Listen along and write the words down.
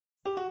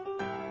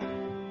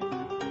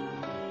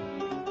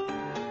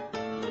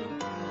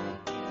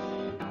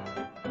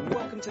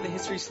Welcome to the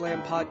History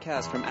Slam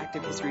podcast from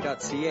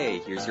Activehistory.ca.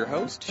 Here's your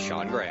host,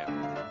 Sean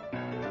Graham.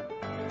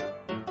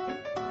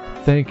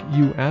 Thank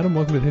you, Adam.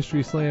 Welcome to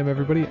History Slam,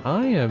 everybody.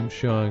 I am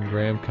Sean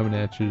Graham, coming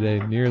at you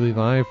today nearly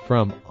live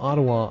from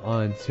Ottawa,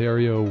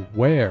 Ontario,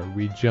 where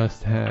we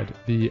just had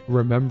the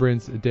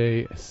Remembrance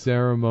Day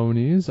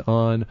ceremonies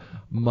on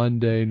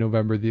Monday,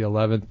 November the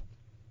 11th.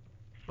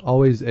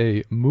 Always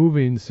a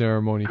moving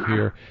ceremony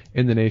here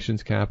in the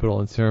nation's capital,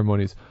 and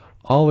ceremonies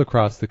all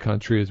across the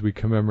country as we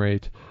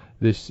commemorate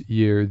this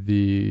year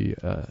the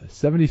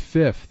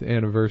 75th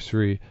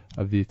anniversary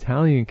of the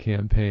Italian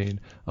campaign,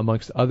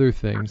 amongst other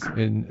things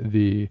in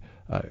the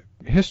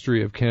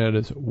history of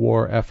Canada's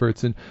war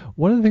efforts. And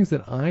one of the things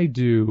that I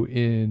do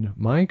in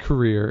my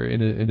career,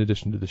 in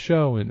addition to the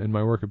show and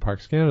my work at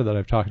Parks Canada that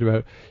I've talked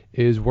about,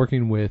 is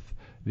working with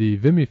the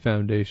Vimy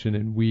Foundation,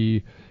 and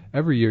we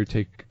every year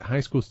take high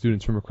school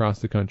students from across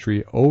the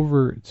country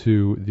over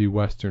to the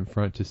Western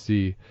Front to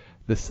see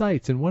the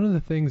sites. And one of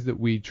the things that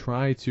we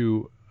try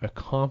to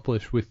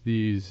accomplish with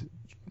these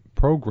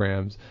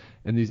programs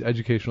and these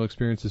educational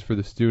experiences for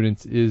the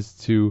students is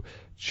to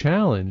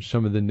challenge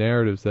some of the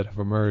narratives that have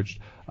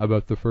emerged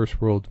about the First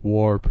World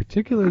War,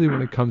 particularly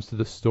when it comes to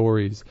the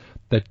stories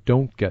that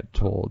don't get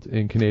told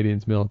in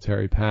Canadians'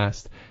 military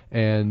past,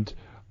 and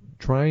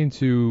trying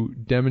to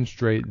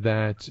demonstrate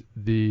that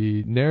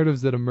the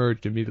narratives that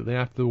emerged immediately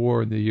after the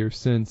war and the years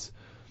since,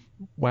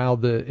 while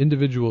the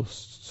individual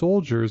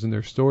soldiers and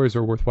their stories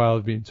are worthwhile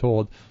of being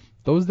told,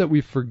 those that we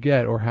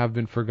forget or have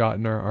been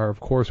forgotten are of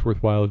course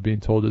worthwhile of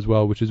being told as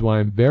well, which is why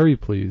I'm very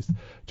pleased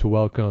to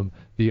welcome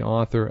the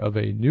author of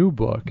a new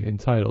book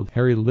entitled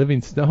Harry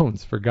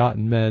Livingstone's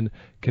Forgotten Men,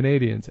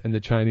 Canadians and the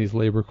Chinese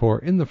Labor Corps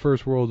in the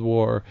First World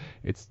War.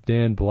 It's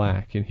Dan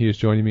Black, and he is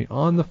joining me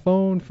on the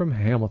phone from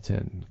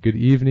Hamilton. Good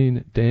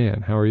evening,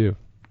 Dan. How are you?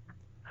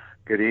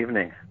 Good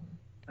evening.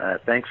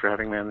 Thanks for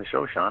having me on the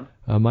show, Sean.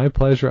 My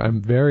pleasure.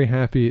 I'm very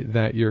happy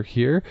that you're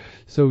here.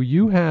 So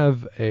you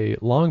have a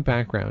long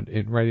background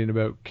in writing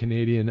about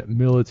Canadian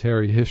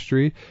military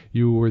history.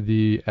 You were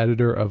the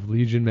editor of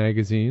Legion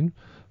magazine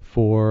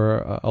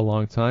for a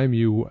long time.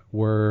 You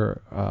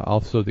were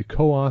also the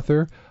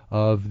co-author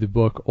of the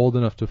book Old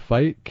Enough to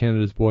Fight,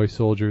 Canada's Boy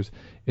Soldiers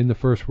in the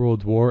First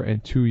World War,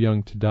 and Too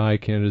Young to Die,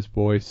 Canada's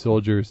Boy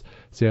Soldiers,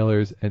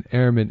 Sailors, and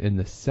Airmen in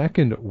the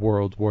Second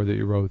World War, that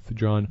you wrote with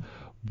John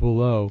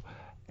Below.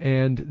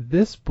 And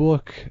this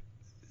book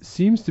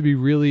seems to be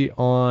really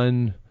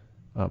on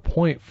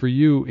point for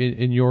you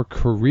in your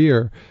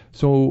career.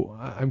 So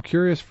I'm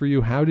curious for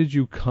you, how did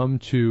you come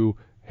to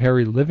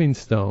Harry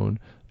Livingstone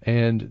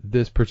and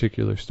this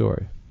particular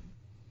story?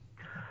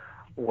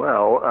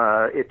 Well,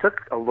 it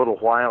took a little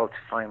while to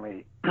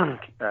finally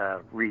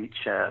reach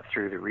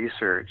through the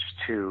research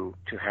to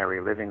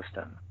Harry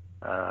Livingstone.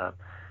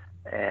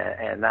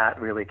 And that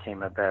really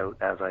came about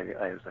as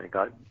I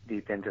got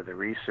deep into the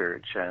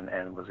research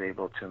and was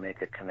able to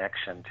make a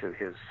connection to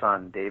his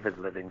son, David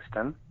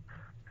Livingstone,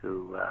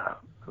 who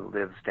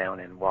lives down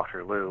in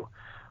Waterloo,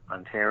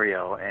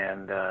 Ontario.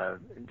 And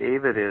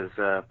David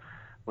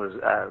was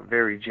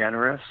very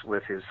generous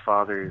with his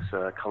father's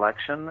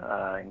collection,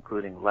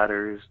 including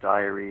letters,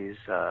 diaries,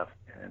 an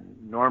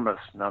enormous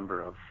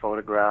number of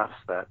photographs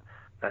that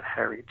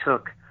Harry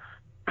took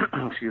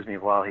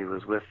while he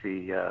was with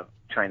the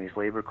Chinese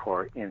Labor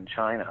Corps in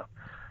China.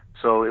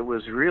 So it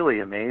was really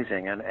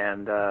amazing.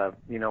 And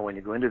you know, when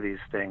you go into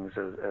these things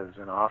as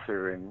an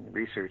author and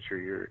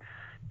researcher,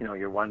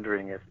 you're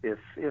wondering if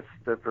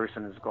the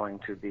person is going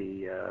to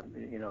be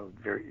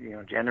very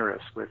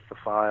generous with the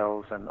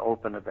files and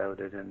open about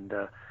it.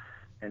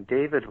 And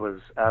David was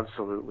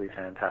absolutely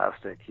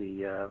fantastic.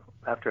 He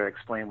after I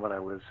explained what I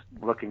was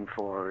looking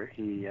for,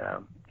 he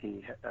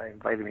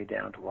invited me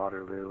down to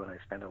Waterloo, and I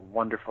spent a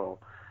wonderful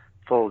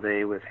full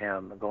day with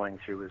him going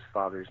through his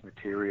father's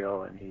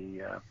material. And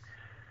he at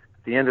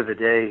the end of the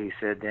day, he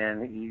said,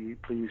 Dan, you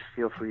please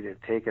feel free to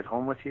take it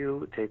home with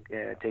you. Take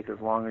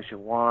as long as you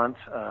want.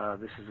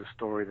 This is a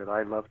story that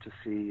I'd love to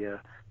see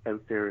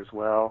out there as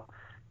well.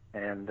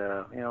 And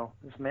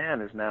this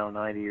man is now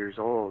 90 years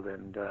old,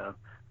 and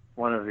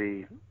one of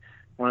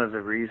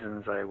the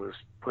reasons I was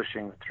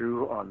pushing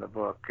through on the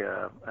book,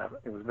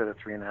 it was about a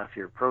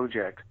 3.5-year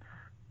project,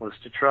 was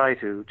to try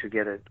to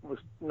get it. Was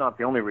not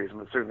the only reason,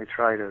 but certainly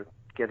try to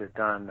get it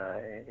done,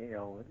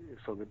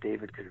 so that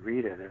David could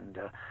read it. And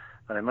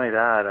I might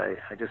add,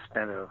 I just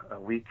spent a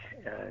week,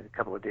 a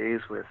couple of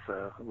days with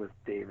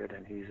David,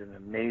 and he's in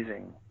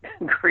amazing,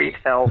 great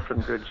health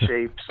and good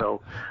shape.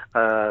 So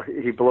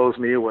he blows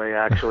me away.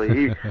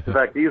 Actually, in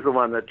fact, he's the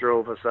one that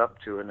drove us up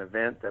to an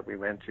event that we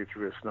went to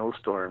through a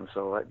snowstorm.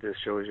 So that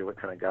just shows you what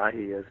kind of guy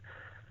he is.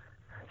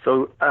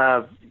 So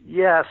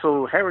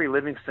so Harry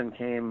Livingstone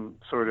came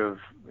sort of,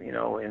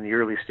 in the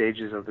early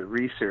stages of the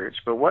research.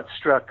 But what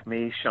struck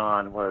me,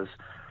 Sean, was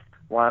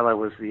while I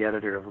was the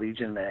editor of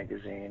Legion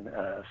magazine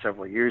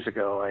several years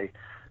ago,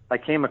 I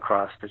came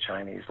across the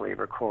Chinese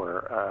Labor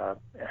Corps,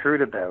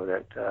 heard about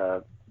it,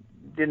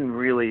 didn't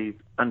really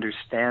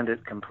understand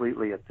it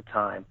completely at the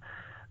time.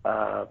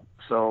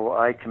 So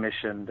I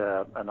commissioned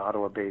an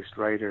Ottawa-based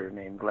writer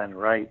named Glenn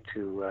Wright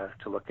to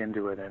look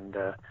into it, and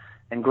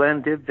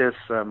Glenn did this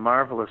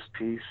marvelous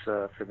piece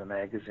for the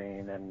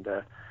magazine, and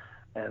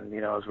as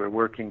we're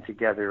working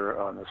together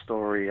on the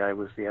story, I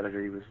was the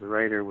editor, he was the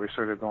writer. We're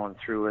sort of going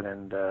through it,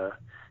 and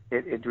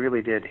it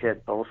really did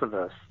hit both of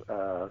us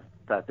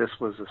that this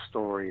was a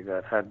story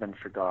that had been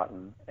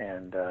forgotten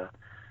and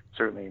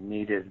certainly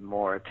needed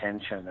more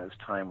attention as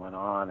time went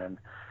on. And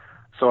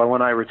so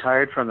when I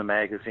retired from the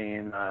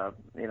magazine,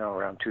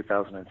 around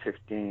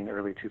 2015,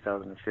 early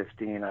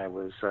 2015, I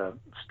was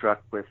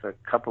struck with a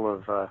couple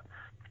of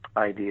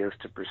ideas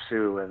to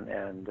pursue,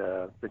 and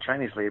the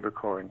Chinese Labor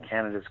Corps and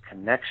Canada's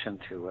connection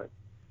to it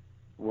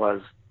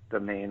was the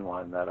main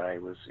one that I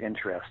was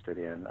interested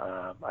in.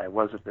 I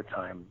was at the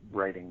time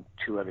writing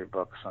 2 other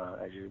books,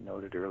 as you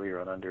noted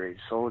earlier, on underage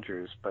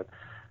soldiers, but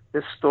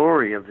this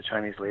story of the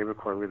Chinese Labor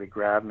Corps really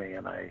grabbed me,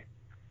 and I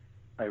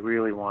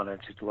really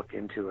wanted to look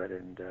into it.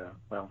 And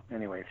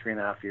anyway,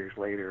 3.5 years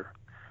later,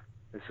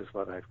 this is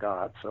what I've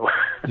got. So,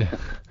 Yeah.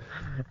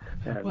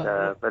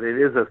 but it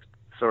is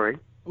sorry.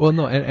 Well,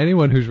 no, and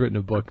anyone who's written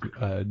a book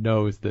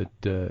knows that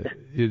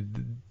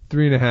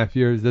 3.5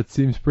 years, that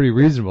seems pretty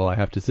reasonable, I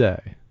have to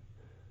say.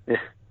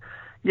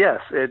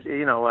 Yes,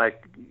 you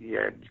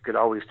could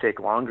always take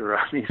longer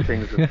on these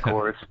things, of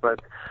course,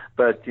 but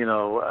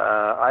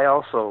I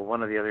also,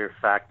 one of the other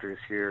factors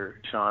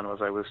here, Sean,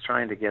 was I was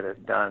trying to get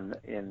it done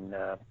in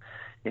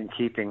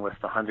keeping with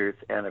the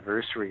 100th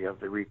anniversary of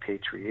the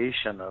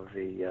repatriation of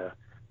the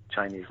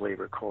Chinese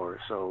Labor Corps.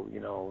 So,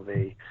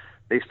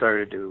 they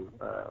started to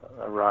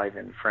arrive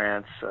in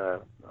France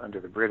under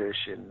the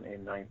British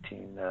in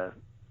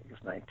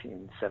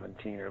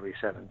 1917, early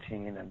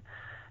 17,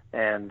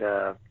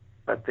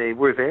 but they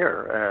were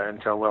there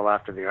until well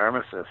after the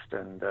armistice,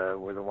 and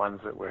were the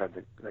ones that had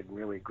the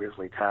really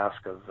grisly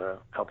task of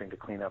helping to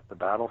clean up the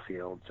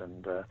battlefields,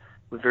 and it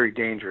was very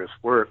dangerous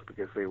work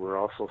because they were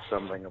also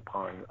stumbling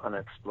upon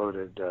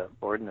unexploded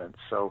ordnance.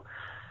 So.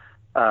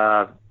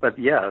 But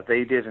yeah,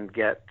 they didn't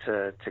get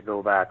to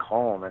go back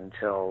home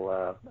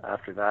until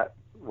after that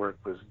work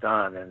was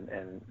done,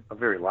 and the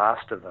very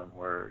last of them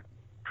were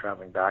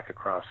traveling back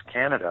across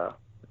Canada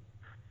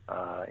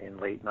in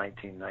late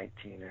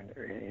 1919 and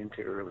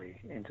into early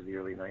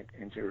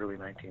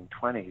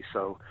 1920.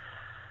 So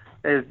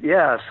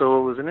so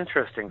it was an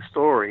interesting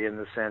story in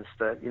the sense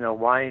that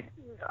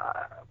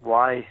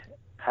why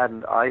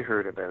hadn't I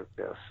heard about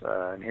this?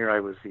 And here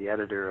I was the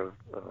editor of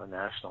a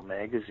national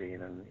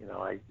magazine, and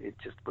it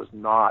just was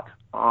not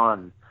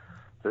on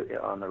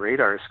the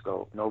radar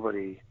scope.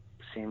 Nobody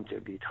seemed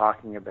to be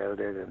talking about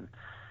it,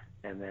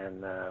 and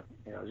then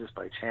just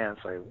by chance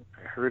I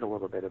heard a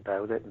little bit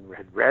about it and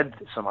had read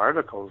some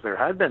articles. There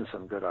had been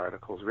some good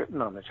articles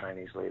written on the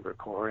Chinese Labor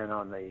Corps and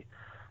on the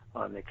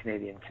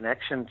Canadian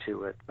connection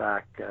to it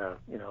back a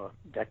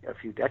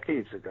few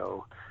decades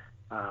ago.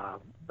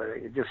 But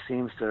it just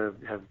seems to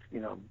have,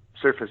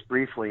 surfaced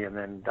briefly and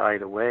then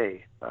died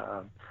away.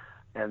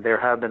 And there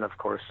have been, of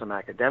course, some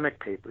academic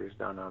papers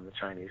done on the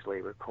Chinese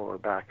Labor Corps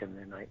back in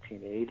the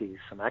 1980s,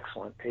 some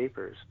excellent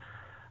papers.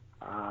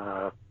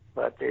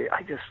 But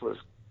I just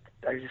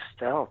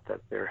felt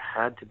that there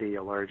had to be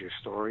a larger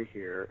story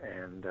here.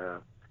 And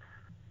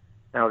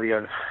now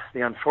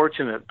the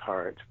unfortunate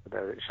part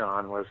about it,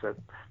 Sean, was that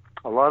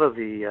a lot of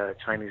the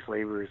Chinese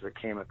laborers that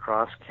came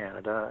across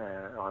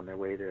Canada on their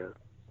way to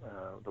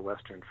the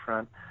Western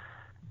Front,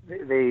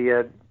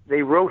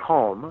 they wrote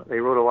home. They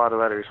wrote a lot of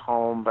letters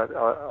home, but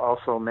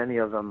also many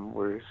of them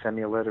were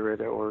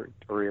semi-illiterate or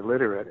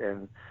illiterate,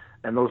 and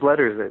those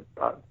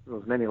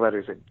many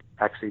letters that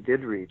actually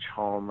did reach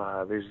home,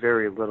 there's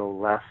very little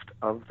left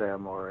of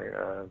them,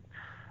 or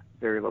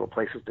very little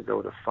places to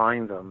go to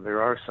find them.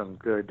 There are some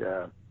good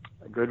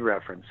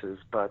references,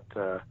 but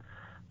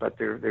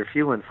they're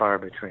few and far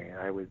between.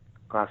 I would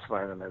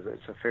classify them as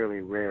it's a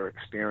fairly rare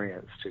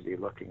experience to be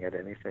looking at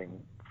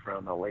anything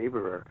from a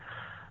laborer.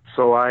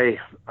 So I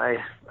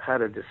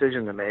had a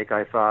decision to make.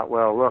 I thought,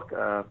 well, look,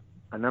 a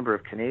number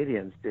of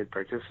Canadians did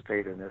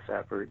participate in this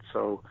effort.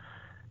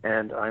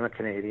 And I'm a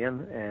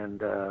Canadian,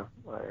 and I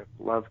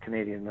love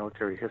Canadian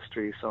military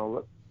history.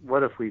 So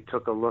what if we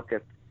took a look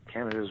at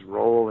Canada's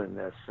role in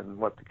this and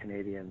what the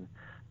Canadian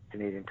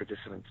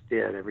participants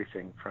did?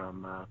 Everything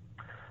from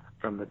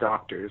the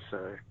doctors,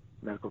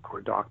 medical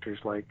corps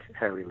doctors like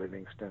Harry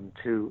Livingstone,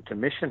 to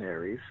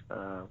missionaries,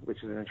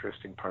 which is an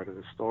interesting part of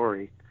the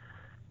story,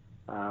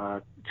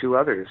 to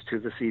others, to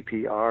the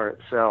CPR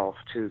itself,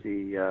 to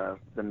the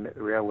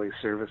railway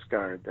service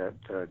guard that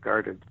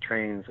guarded the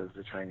trains as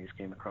the Chinese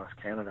came across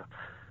Canada.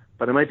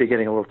 But I might be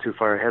getting a little too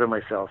far ahead of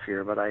myself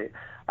here. But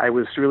I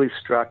was really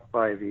struck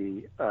by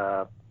the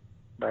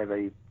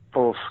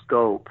full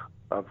scope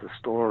of the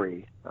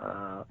story,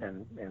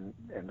 and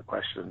the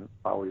question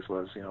always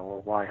was,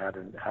 why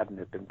hadn't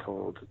it been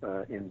told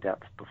in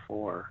depth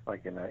before,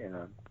 like in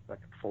a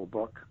full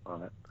book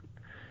on it?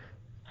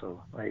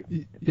 So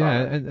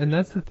and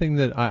that's the thing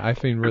that I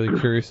find really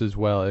curious as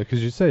well,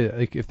 because you say,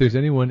 like, if there's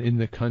anyone in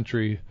the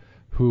country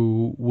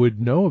who would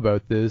know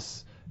about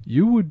this,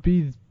 you would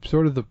be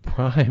sort of the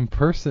prime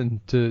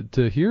person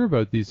to hear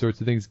about these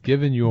sorts of things,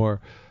 given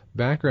your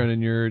background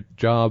and your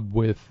job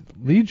with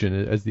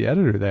Legion as the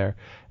editor there.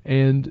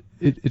 And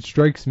it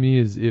strikes me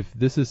as if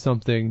this is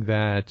something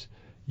that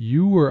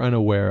you were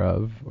unaware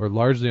of, or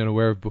largely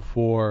unaware of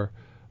before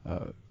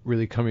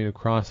really coming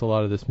across a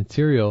lot of this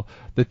material,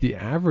 that the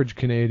average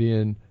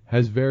Canadian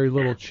has very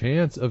little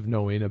chance of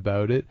knowing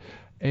about it.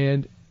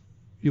 And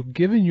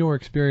given your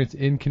experience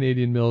in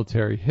Canadian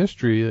military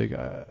history,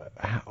 like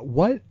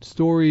what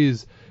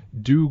stories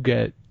do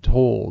get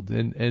told?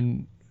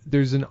 And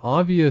there's an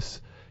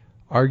obvious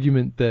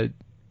argument that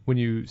when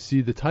you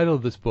see the title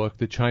of this book,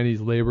 The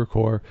Chinese Labor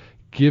Corps,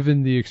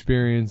 given the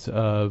experience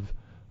of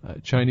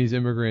Chinese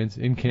immigrants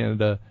in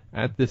Canada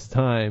at this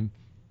time,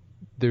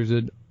 there's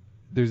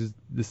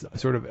this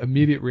sort of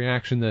immediate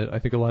reaction that I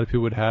think a lot of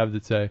people would have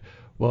that say,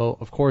 well,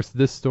 of course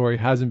this story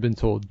hasn't been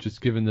told,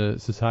 just given the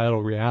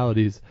societal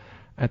realities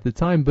at the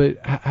time. But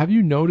have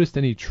you noticed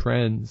any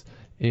trends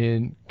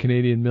in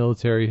Canadian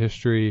military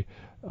history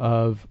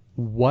of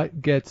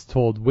what gets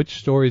told, which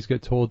stories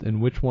get told,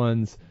 and which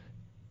ones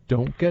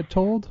don't get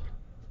told?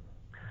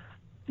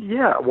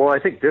 Yeah, well, I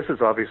think this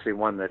is obviously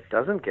one that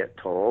doesn't get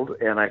told,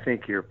 and I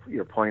think your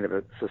point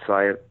about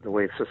society, the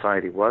way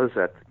society was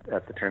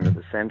at the turn of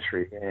the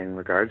century in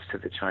regards to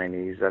the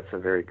Chinese, that's a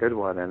very good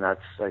one, and I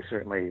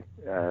certainly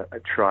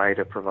try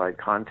to provide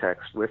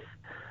context with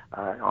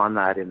on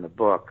that in the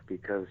book,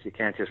 because you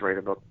can't just write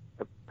a book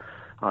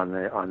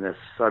on this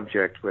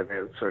subject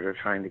without sort of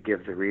trying to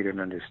give the reader an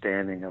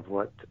understanding of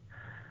what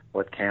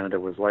Canada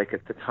was like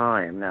at the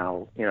time.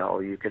 Now,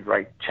 you could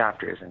write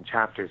chapters and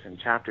chapters and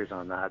chapters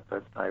on that,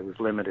 but I was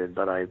limited.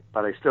 But I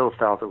still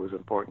felt it was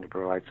important to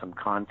provide some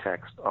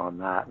context on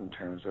that in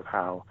terms of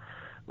how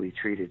we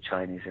treated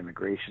Chinese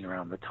immigration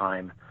around the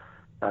time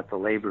that the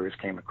laborers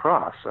came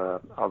across.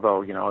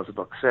 Although, as the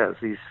book says,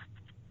 these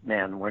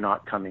men were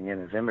not coming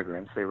in as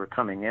immigrants. They were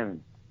coming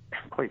in,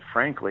 quite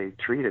frankly,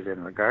 treated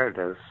and regarded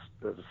as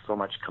so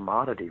much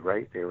commodity,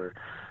 right? They were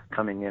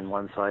coming in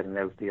one side and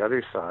out the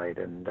other side,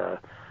 and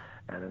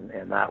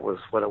that was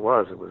what it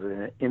was. It was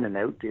an in and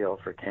out deal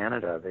for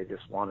Canada. They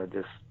just wanted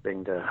this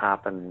thing to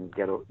happen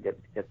and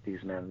get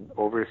these men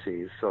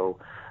overseas. So,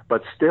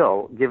 but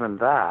still, given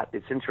that,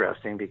 it's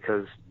interesting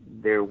because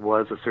there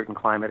was a certain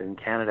climate in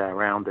Canada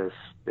around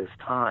this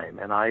time,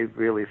 and I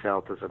really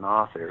felt as an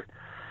author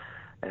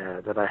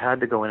that I had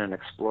to go in and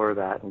explore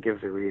that and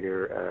give the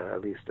reader at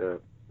least a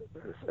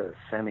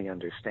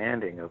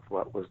semi-understanding of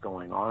what was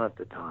going on at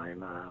the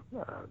time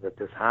that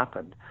this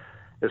happened.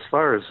 As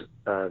far as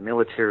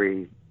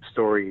military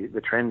story,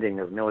 the trending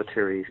of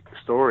military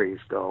stories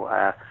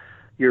go,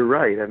 you're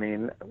right. I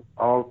mean,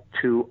 all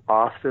too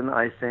often,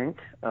 I think,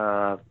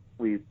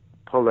 we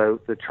pull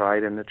out the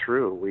tried and the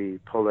true. We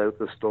pull out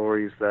the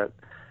stories that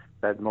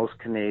most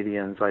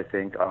Canadians, I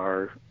think,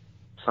 are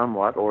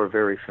somewhat or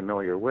very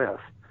familiar with,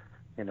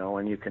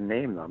 and you can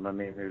name them. I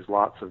mean, there's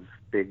lots of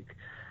big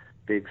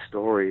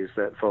stories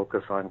that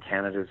focus on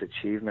Canada's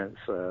achievements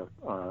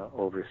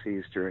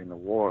overseas during the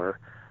war.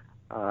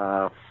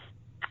 When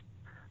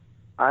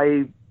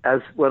I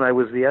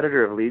was the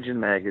editor of Legion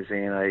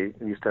magazine, I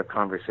used to have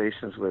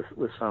conversations with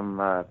some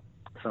of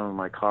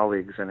my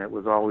colleagues, and it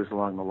was always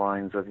along the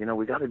lines of,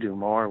 we got to do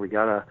more. We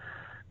got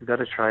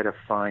to try to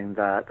find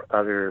that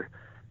other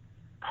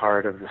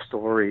part of the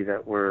story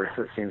that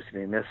seems to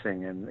be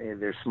missing. And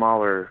they're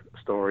smaller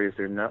stories.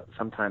 They're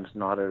sometimes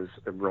not as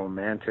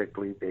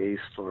romantically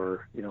based,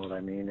 or what I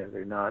mean.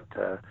 They're not.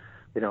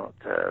 They don't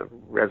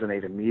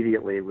resonate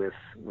immediately with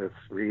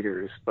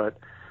readers, but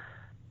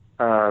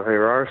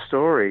there are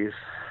stories,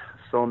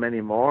 so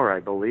many more,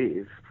 I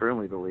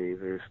firmly believe,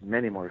 there's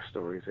many more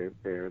stories out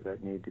there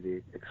that need to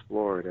be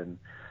explored, and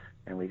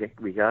we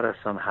got to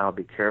somehow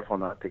be careful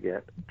not to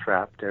get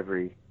trapped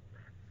every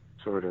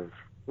sort of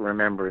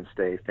Remembrance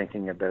Day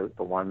thinking about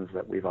the ones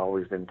that we've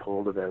always been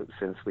told about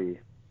since we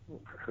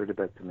heard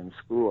about them in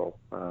school.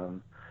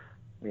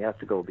 We have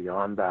to go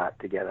beyond that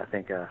to get, I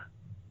think, a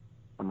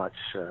much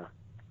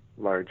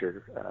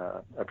larger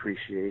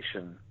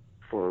appreciation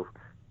for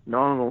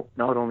not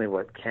only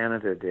what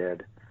Canada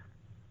did,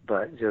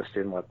 but just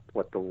in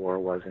what the war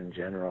was in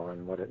general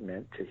and what it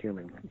meant to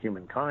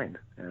humankind.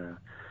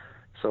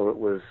 So it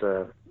was.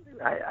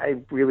 I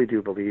really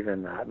do believe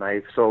in that,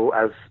 and so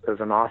as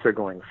an author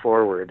going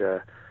forward,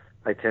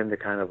 I tend to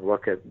kind of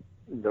look at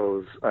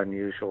those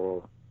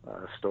unusual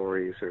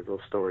stories, or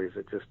those stories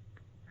that just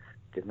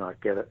did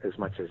not get as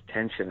much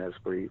attention as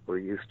we're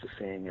used to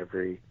seeing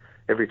every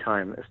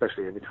time,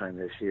 especially every time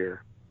this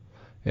year.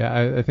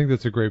 Yeah, I think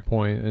that's a great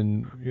point.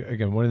 And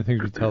again, one of the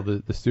things we tell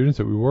the students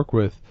that we work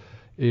with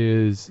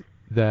is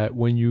that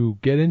when you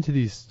get into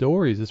these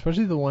stories,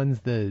 especially the ones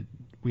that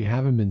we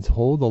haven't been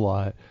told a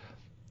lot,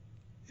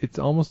 it's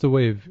almost a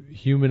way of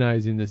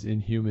humanizing this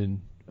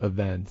inhuman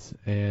event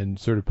and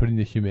sort of putting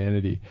the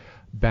humanity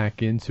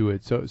back into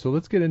it. So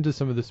let's get into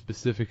some of the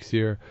specifics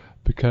here,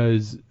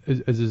 because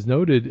as is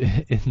noted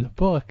in the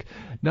book,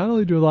 not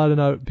only do a lot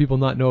of people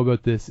not know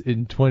about this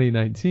in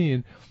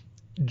 2019,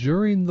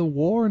 during the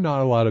war,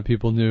 not a lot of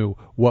people knew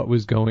what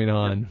was going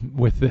on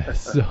with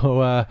this.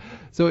 So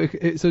if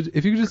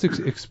you could just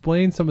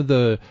explain some of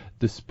the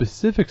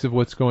specifics of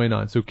what's going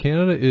on. So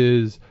Canada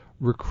is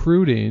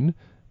recruiting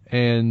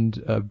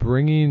and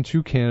bringing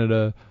to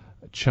Canada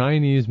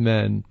Chinese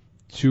men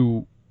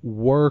to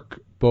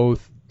work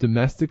both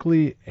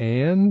domestically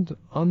and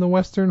on the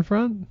Western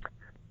Front?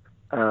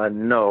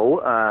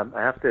 No,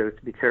 I have to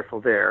be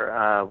careful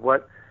there.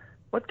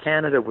 What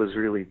Canada was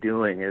really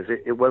doing is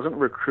it wasn't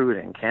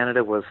recruiting.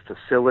 Canada was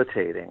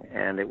facilitating,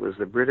 and it was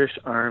the British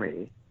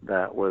Army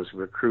that was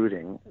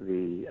recruiting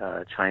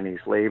the Chinese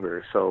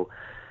labor. So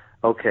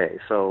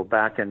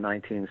back in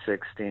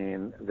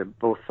 1916,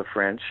 both the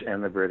French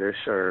and the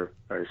British are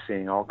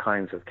seeing all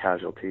kinds of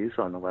casualties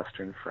on the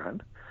Western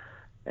Front.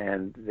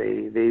 And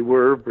they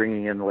were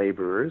bringing in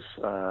laborers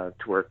to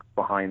work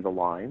behind the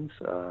lines,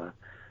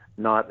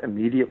 not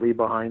immediately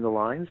behind the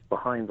lines.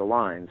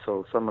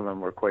 So some of them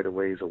were quite a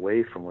ways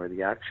away from where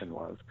the action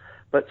was.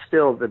 But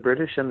still, the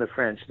British and the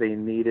French, they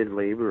needed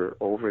labor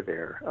over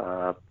there.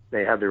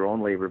 They had their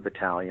own labor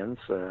battalions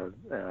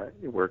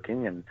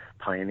working, and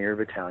pioneer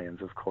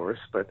battalions, of course.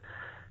 But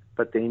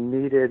they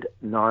needed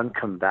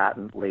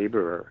non-combatant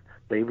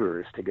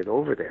laborers to get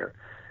over there.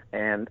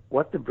 And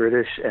what the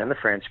British and the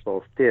French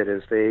both did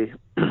is they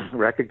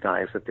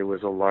recognized that there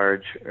was a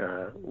large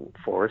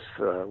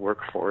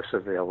workforce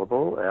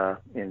available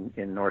in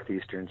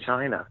northeastern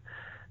China.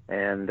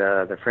 And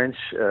the French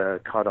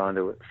caught on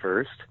to it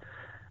first,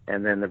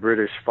 and then the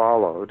British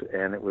followed.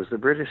 And it was the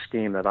British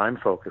scheme that I'm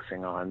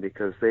focusing on,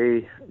 because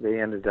they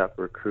ended up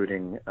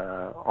recruiting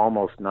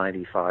almost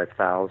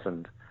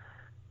 95,000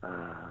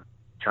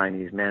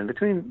 Chinese men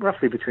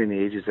roughly between the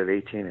ages of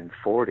 18 and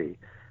 40.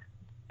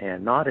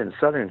 And not in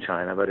southern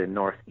China, but in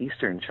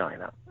northeastern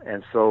China.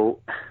 And so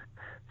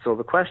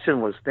the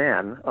question was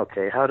then,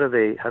 okay, how do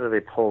they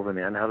pull them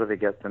in? How do they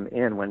get them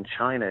in when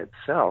China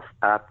itself,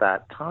 at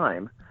that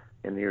time,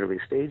 in the early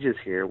stages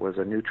here, was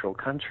a neutral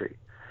country?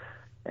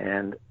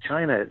 And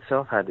China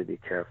itself had to be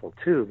careful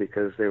too,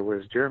 because there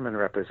was German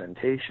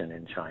representation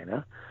in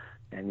China,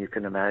 and you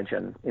can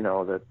imagine,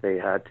 that they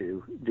had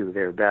to do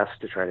their best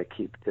to try to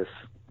keep this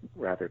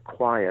rather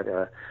quiet.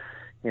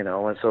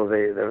 And so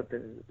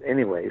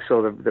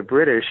the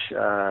British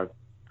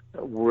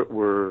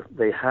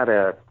they had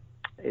a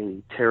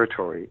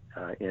territory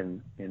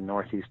in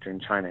northeastern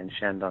China, in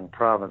Shandong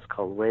province,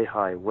 called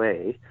Weihai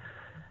Wei,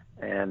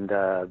 and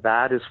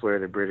that is where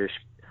the British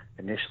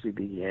initially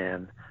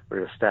began or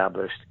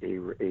established a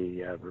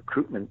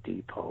recruitment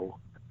depot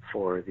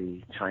for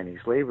the Chinese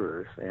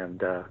laborers,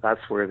 and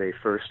that's where they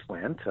first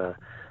went.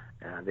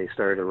 They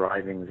started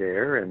arriving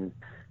there, and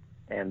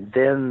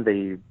then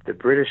the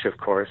British, of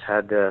course,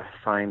 had to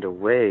find a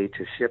way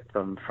to ship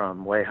them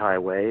from Weihai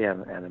Wei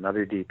and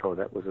another depot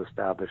that was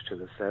established to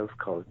the south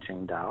called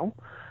Qingdao.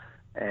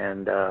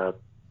 And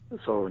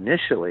so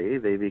initially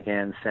they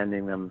began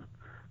sending them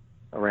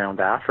around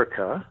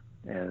Africa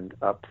and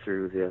up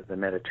through the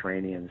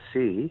Mediterranean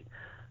Sea.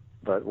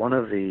 But one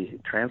of the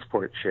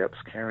transport ships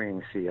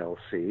carrying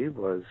CLC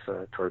was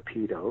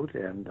torpedoed,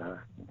 and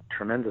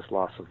tremendous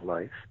loss of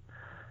life.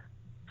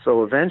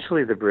 So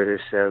eventually the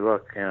British said,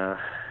 look,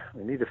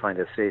 we need to find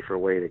a safer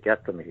way to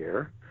get them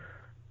here.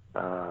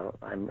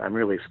 I'm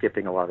really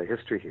skipping a lot of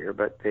history here,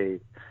 but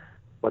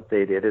what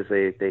they did is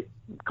they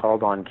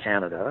called on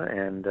Canada,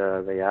 and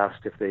they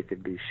asked if they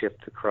could be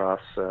shipped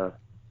across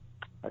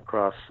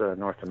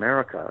North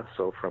America,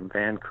 so from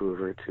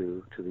Vancouver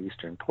to the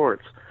eastern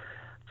ports.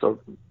 So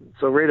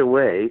right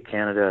away,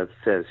 Canada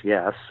says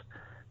yes.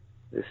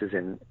 This is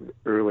in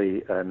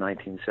early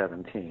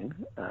 1917,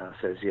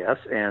 says yes,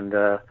 and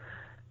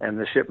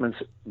the shipments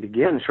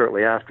begin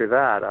shortly after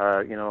that.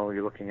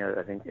 You're looking at,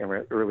 I think, in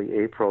early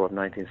April of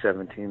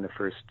 1917, the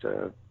first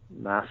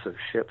massive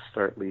ships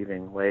start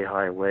leaving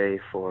Weihai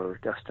Wei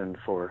destined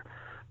for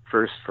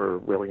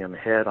William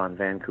Head on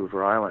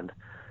Vancouver Island,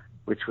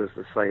 which was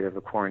the site of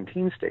a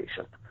quarantine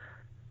station.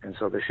 And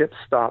so the ships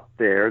stopped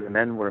there. The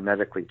men were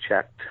medically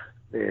checked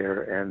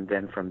there, and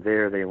then from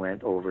there they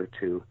went over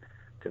to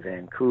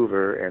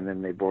Vancouver, and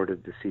then they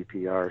boarded the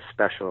CPR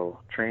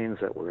special trains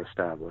that were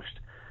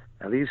established.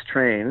 Now, these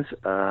trains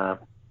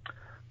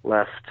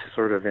left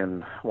sort of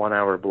in 1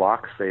 hour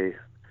blocks. They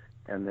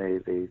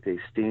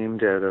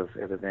steamed out of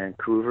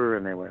Vancouver,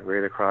 and they went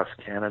right across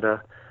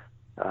Canada.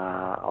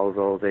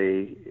 Although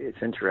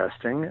it's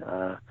interesting,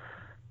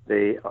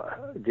 they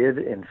did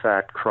in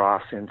fact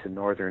cross into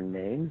northern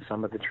Maine.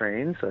 Some of the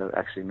trains,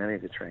 actually many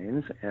of the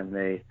trains, and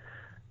they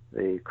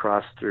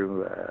crossed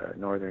through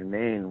northern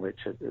Maine, which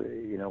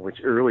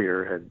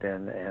earlier had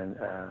been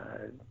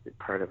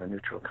part of a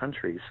neutral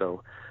country.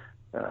 So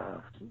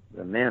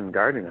the men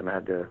guarding them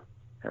the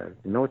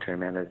military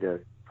men had to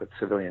put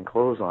civilian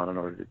clothes on in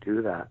order to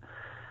do that.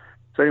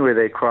 So anyway,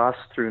 they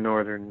crossed through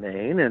northern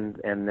Maine and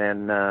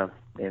then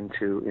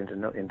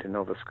into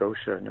Nova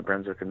Scotia, New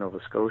Brunswick and Nova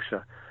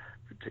Scotia,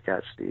 to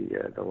catch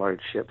the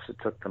large ships that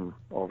took them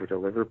over to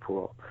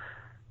Liverpool.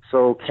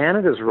 So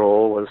Canada's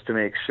role was to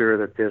make sure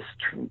that this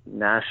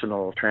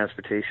national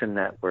transportation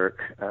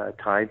network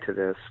tied to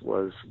this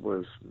was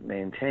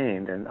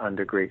maintained and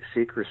under great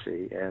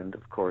secrecy. And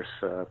of course,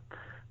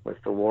 with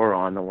the war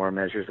on, the War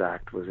Measures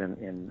Act was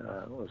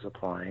was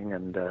applying,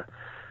 and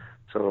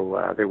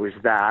so there was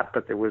that.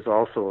 But there was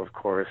also, of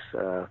course,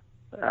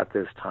 at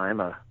this time,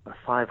 a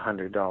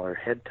 $500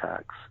 head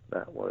tax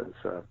that was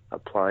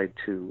applied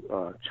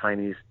to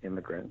Chinese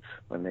immigrants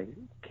when they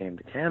came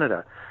to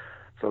Canada.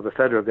 So the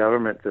federal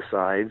government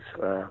decides,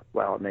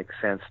 well, it makes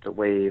sense to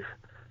waive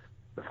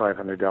the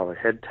 $500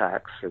 head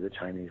tax for the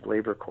Chinese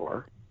Labor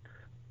Corps,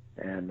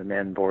 and the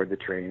men board the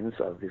trains,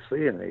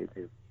 obviously, and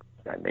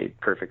that made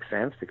perfect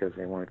sense because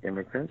they weren't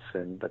immigrants,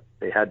 but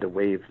they had to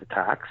waive the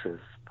tax as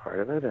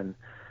part of it,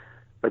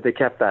 but they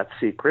kept that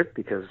secret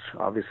because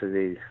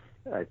obviously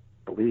I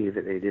believe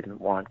that they didn't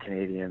want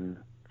Canadian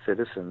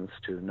citizens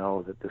to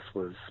know that this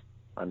was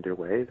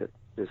underway, that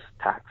this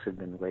tax had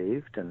been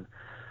waived, and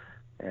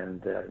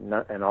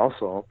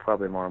also,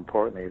 probably more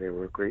importantly, there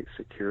were great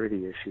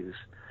security issues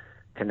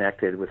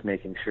connected with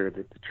making sure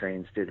that the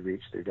trains did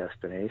reach their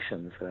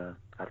destinations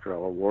after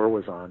all, a war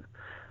was on.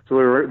 So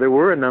there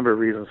were a number of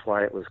reasons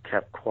why it was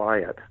kept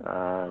quiet,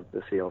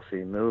 the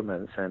CLC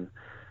movements, and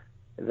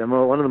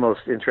one of the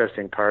most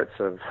interesting parts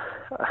of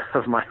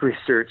my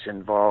research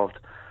involved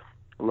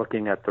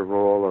looking at the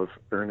role of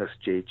Ernest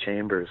J.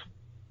 Chambers,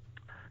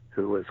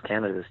 who was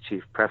Canada's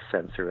chief press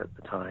censor at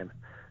the time.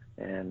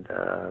 And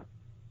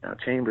now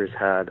Chambers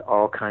had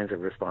all kinds of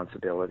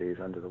responsibilities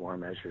under the War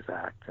Measures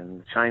Act,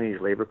 and the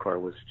Chinese Labor Corps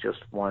was just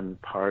one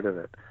part of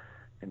it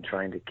in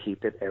trying to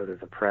keep it out of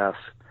the press.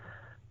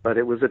 But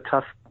it was a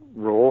tough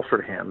role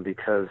for him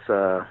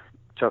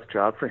tough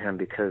job for him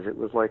because it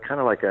was like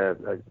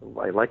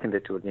I likened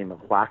it to a game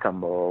of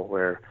whack-a-mole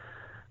where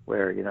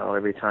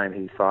every time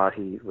he thought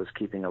he was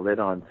keeping a lid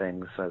on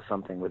things,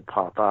 something would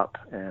pop up,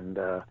 and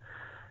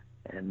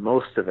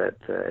most of it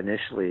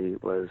initially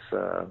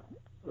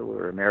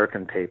were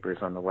American papers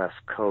on the West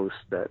Coast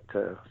that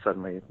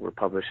suddenly were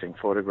publishing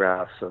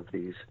photographs of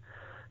these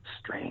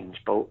strange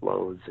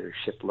boatloads or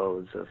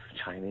shiploads of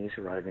Chinese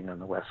arriving on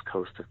the West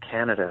Coast of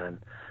Canada,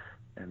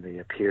 and they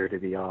appear to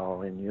be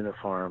all in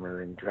uniform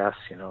or in dress,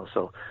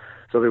 So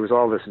there was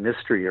all this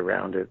mystery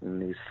around it,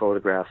 and these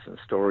photographs and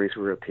stories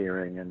were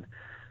appearing, and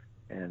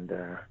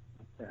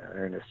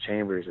Ernest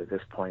Chambers at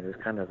this point is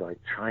kind of like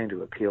trying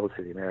to appeal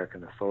to the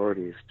American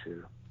authorities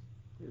to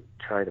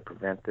try to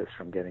prevent this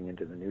from getting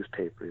into the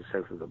newspapers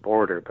south of the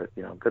border. But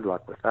good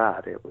luck with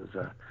that. It was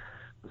a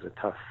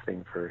tough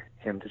thing for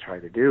him to try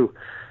to do.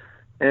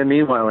 And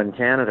meanwhile, in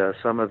Canada,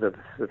 some of the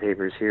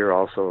papers here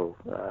also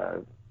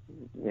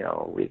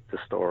leaked the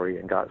story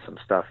and got some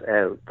stuff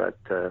out, but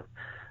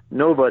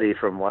nobody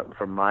from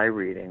my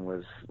reading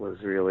was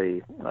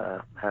really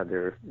had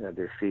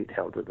their feet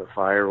held to the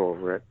fire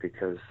over it,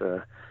 because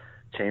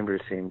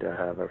Chambers seemed to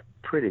have a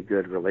pretty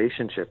good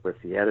relationship with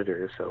the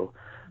editor. So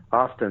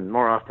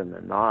more often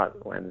than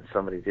not, when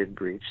somebody did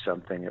breach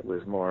something, it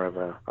was more of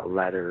a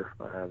letter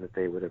that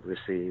they would have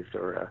received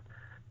or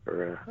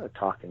a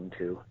talking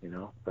to,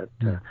 But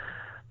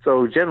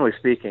so generally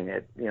speaking,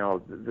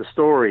 the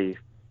story,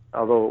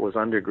 although it was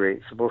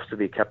supposed to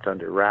be kept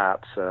under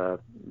wraps, the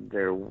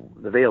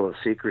veil of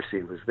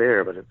secrecy was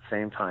there, but at the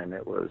same time,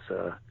 it was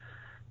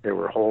there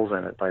were holes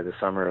in it by the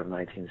summer of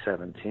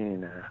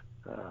 1917.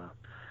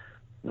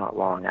 Not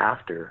long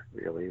after,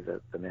 really,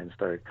 that the men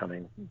started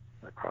coming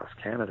across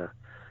Canada.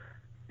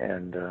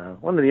 And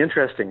one of the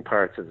interesting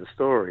parts of the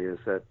story is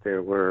that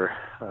there were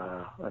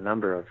a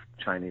number of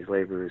Chinese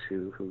laborers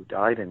who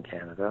died in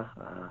Canada.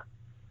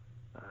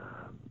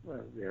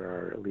 There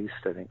are at least,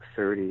 I think,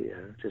 30,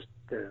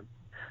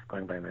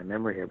 going by my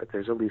memory here, but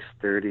there's at least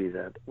 30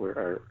 that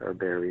are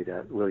buried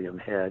at William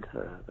Head,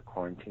 the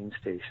quarantine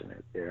station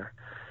out there.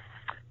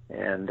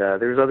 And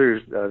there's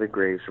other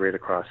graves right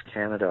across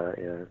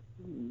Canada,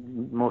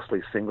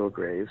 mostly single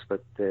graves,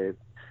 but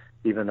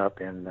even up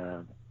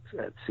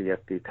at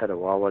CFB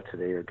Petawawa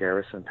today, or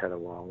Garrison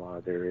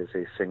Petawawa, there is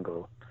a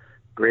single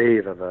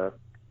grave of a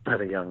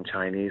young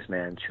Chinese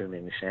man,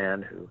 Chuming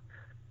Shan, who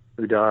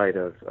died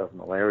of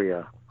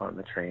malaria on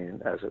the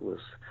train as it was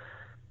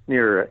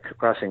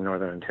crossing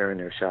northern Ontario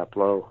near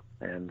Chapleau,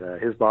 and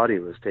his body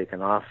was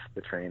taken off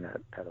the train at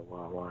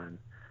Petawawa and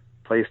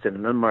placed in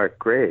an unmarked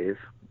grave.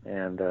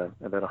 And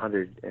about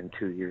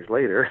 102 years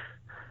later,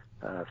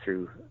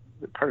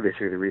 partly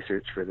through the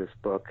research for this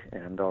book,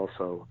 and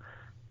also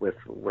with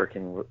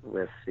working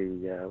with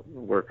the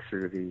work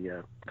through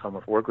the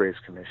Commonwealth War Graves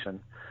Commission,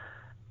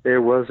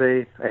 there was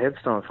a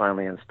headstone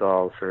finally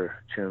installed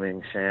for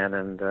Chuming Shan,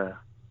 and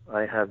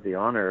I had the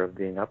honor of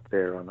being up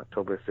there on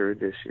October 3rd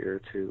this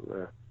year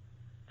to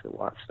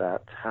watch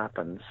that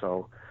happen.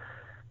 So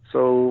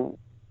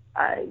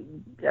I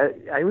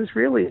was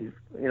really,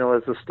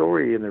 as the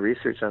story and the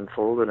research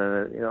unfolded,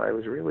 and I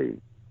was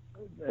really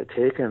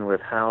taken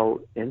with how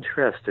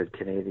interested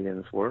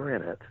Canadians were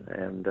in it.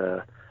 And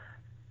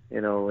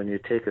when you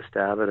take a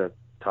stab at a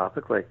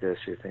topic like this,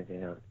 you're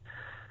thinking,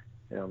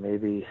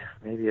 maybe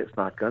it's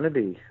not going to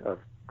be of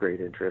great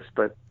interest,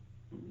 but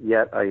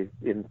yet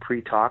in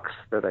pre-talks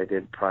that I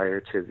did prior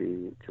to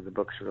the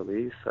book's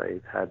release, I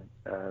had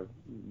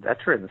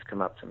veterans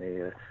come up to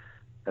me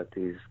at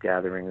these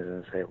gatherings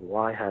and say,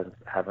 "Why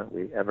haven't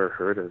we ever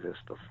heard of this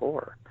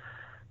before?"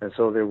 And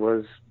so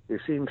there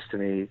seems to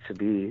me to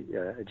be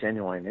a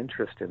genuine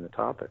interest in the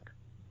topic.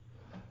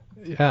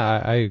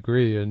 Yeah, I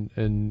agree.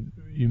 And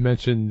you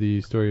mentioned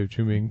the story of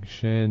Chuming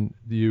Shan.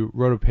 You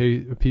wrote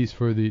a piece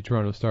for the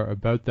Toronto Star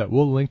about that.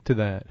 We'll link to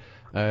that.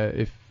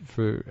 If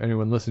for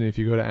anyone listening, if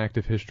you go to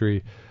Active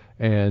History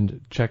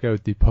and check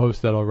out the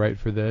post that I'll write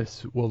for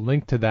this, we'll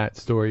link to that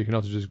story. You can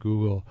also just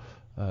Google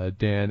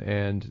Dan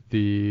and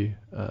the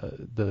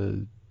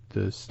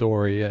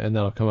story, and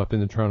that'll come up in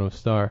the Toronto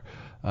Star.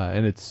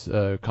 And it's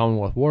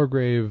Commonwealth War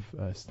Grave,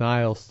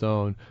 style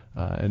stone,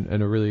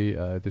 and a really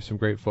there's some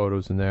great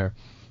photos in there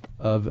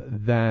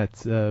of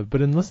that.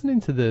 But in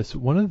listening to this,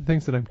 one of the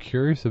things that I'm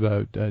curious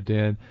about,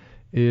 Dan,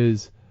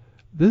 is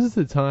this is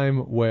a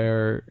time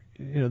where,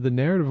 the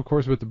narrative, of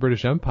course, with the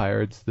British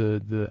Empire, it's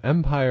the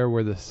empire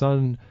where the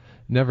sun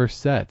never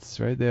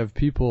sets, right? They have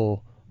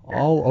people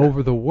all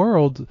over the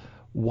world.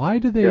 Why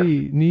do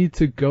they need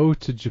to go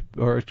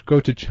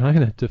to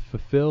China to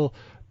fulfill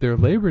their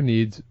labor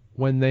needs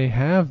when they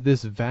have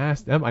this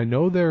vast I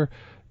know they're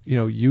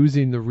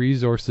using the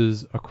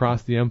resources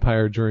across the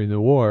empire during the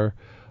war,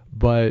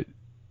 but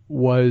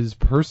was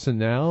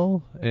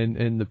personnel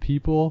and the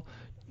people,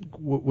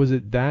 was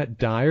it that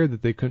dire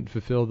that they couldn't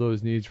fulfill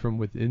those needs from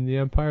within the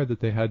empire that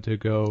they had to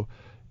go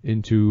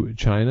into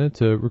China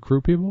to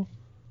recruit people?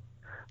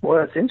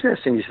 Well, it's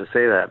interesting you should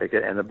say that,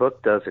 because, and the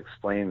book does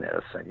explain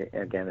this.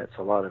 Again, it's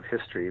a lot of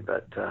history,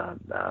 but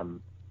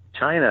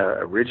China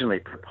originally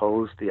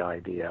proposed the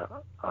idea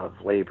of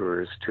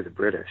laborers to the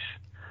British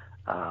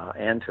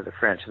and to the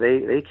French.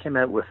 They came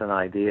out with an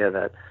idea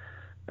that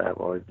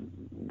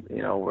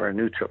we're a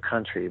neutral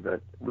country,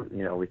 but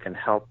we can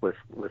help with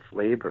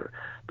labor.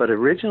 But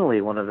originally,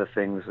 one of the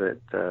things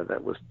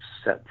that was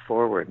set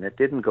forward, and it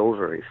didn't go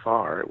very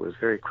far, it was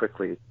very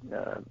quickly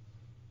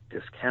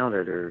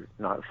discounted or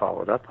not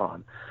followed up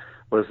on,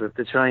 was that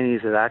the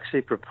Chinese had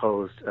actually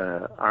proposed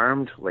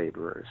armed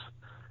laborers.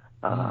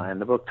 And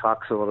the book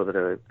talks a little bit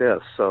about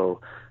this. So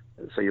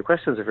your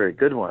question is a very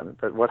good one.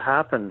 But what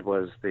happened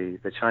was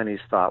the Chinese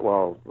thought,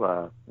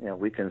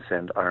 we can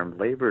send armed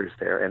laborers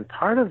there. And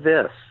part of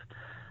this,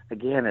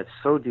 again, it's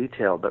so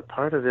detailed, but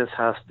part of this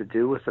has to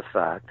do with the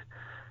fact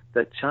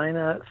that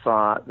China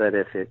thought that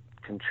if it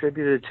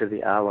contributed to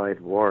the Allied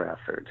war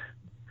effort,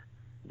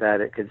 that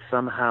it could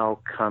somehow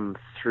come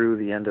through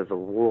the end of the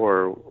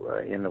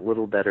war in a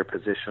little better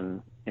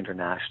position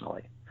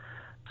internationally.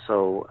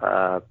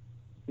 So,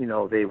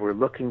 they were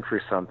looking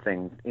for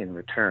something in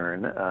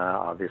return,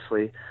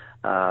 obviously,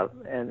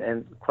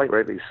 and quite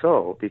rightly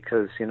so,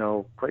 because,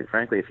 quite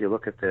frankly, if you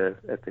look at the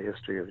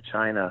history of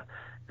China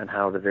and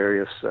how the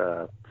various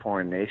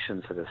foreign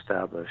nations have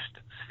established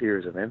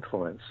spheres of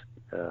influence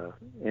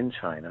in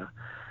China,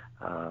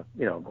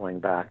 going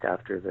back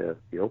after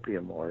the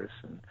Opium Wars.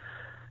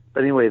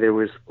 But anyway, there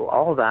was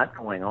all that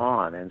going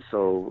on, and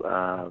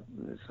so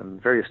some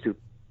very astute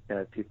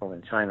people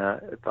in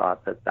China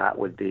thought that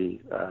would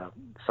be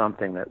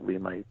something that we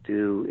might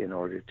do in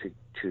order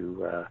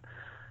to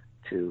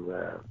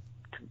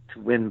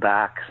win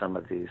back some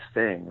of these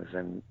things,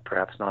 and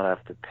perhaps not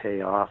have to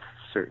pay off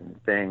certain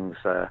things.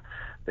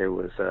 There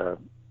was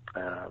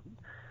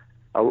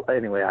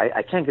anyway,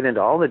 I can't get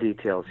into all the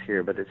details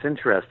here, but it's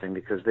interesting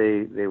because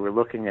they were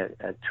looking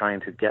at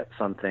trying to get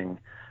something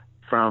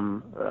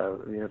from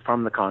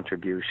the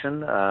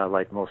contribution,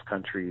 like most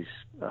countries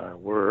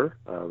were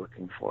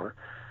looking for.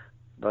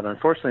 But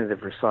unfortunately, the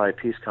Versailles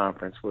Peace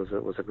Conference was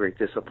a great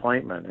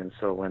disappointment. And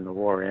so when the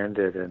war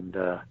ended and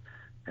the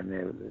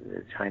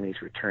Chinese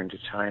returned to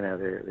China,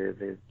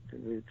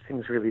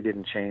 things really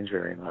didn't change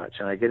very much.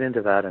 And I get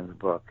into that in the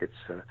book.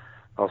 It's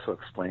also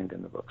explained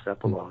in the book's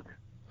epilogue.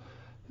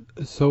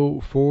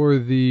 So for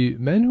the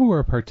men who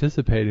are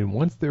participating,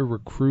 once they're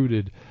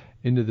recruited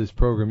into this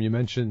program, you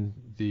mentioned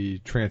the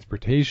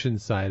transportation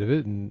side of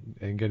it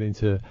and getting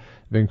to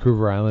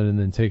Vancouver Island and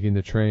then taking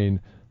the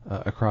train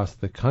across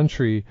the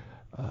country.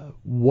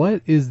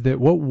 What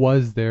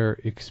was their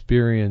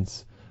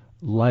experience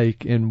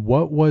like, and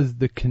what was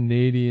the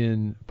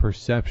Canadian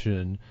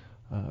perception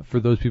for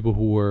those people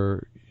who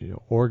were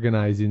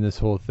organizing this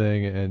whole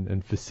thing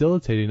and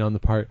facilitating on the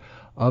part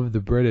of the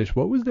British?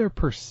 What was their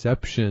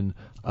perception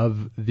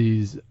of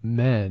these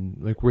men?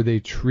 Like, were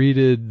they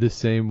treated the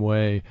same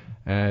way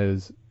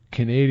as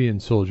Canadian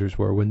soldiers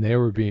were when they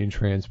were being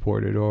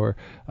transported, or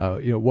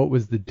what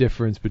was the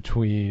difference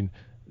between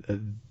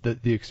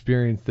the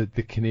experience that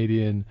the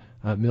Canadian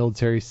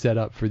military set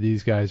up for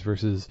these guys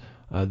versus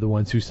the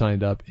ones who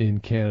signed up in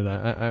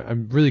Canada?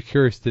 I'm really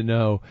curious to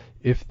know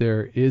if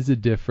there is a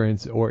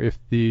difference, or if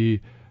the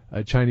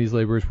Chinese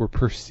laborers were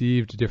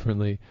perceived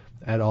differently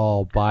at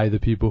all by the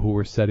people who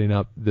were setting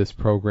up this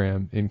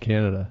program in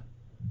Canada.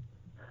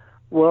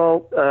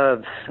 Well,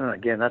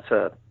 again, that's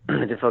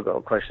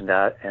difficult question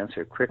to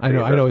answer quickly. I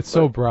know, it's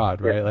so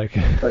broad, right? Like,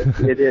 but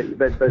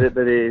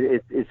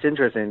it's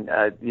interesting.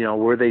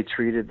 Were they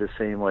treated the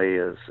same way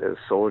as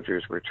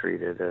soldiers were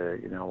treated?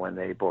 When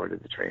they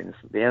boarded the trains,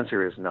 the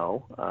answer is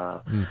no.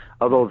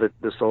 Although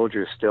the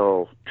soldiers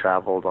still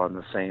traveled on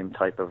the same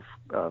type of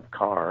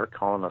car,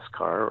 colonist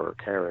car or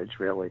carriage,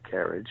 railway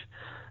carriage.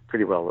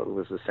 Pretty well, it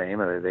was the same.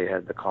 They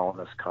had the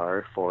colonist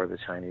car for the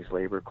Chinese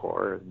Labor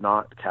Corps,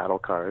 not cattle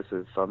cars,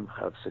 as some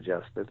have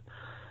suggested.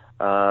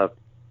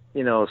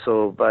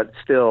 But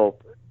still,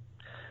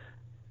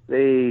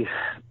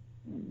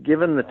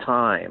 given the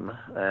time,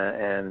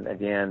 and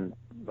again,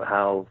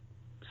 how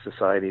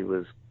society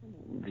was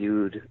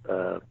viewed,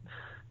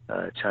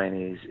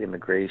 Chinese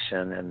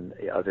immigration and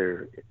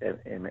other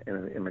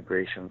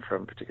immigration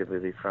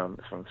particularly from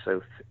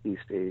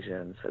Southeast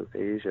Asia and South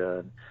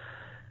Asia,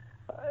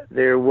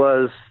 there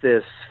was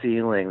this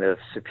feeling of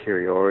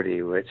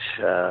superiority, which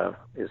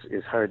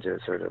is hard to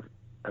sort of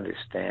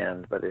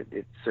understand, but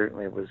it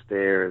certainly was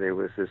there. There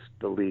was this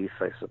belief,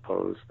 I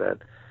suppose,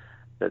 that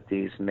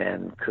these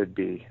men could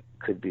be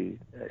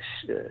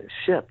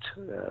shipped.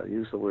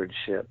 Use the word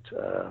shipped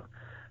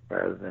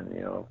rather than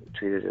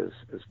treated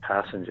as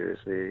passengers.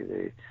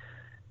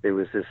 There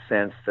was this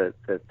sense that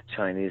the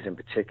Chinese, in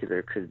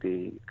particular, could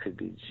be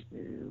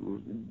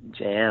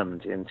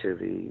jammed into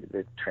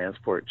the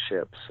transport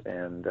ships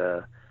and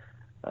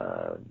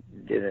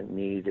didn't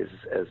need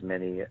as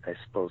many, I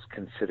suppose,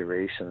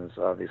 considerations,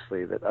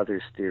 obviously, that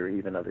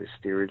even other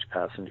steerage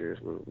passengers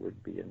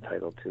would be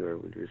entitled to or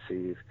would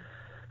receive.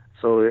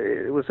 So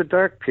it was a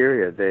dark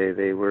period.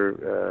 They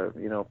were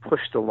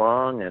pushed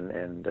along,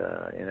 and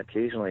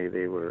occasionally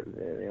they were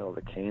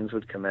the canes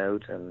would come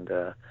out and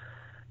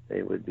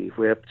they would be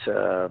whipped.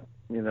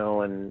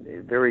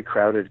 In very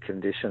crowded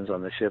conditions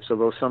on the ships.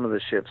 Although some of the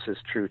ships, is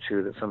true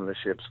too, that some of the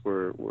ships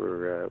were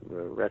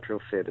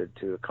retrofitted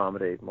to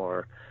accommodate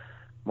more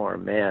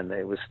men.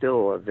 It was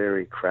still a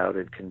very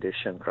crowded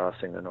condition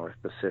crossing the North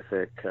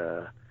Pacific,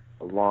 a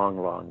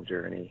long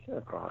journey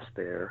across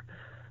there.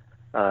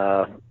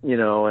 And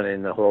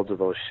in the holds of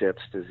those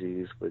ships,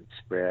 disease would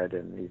spread,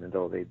 and even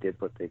though they did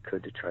what they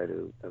could to try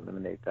to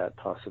eliminate that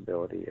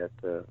possibility at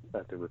the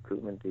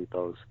recruitment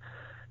depots.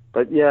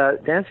 But yeah,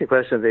 to answer your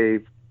question,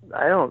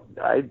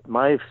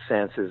 my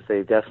sense is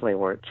they definitely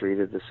weren't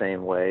treated the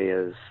same way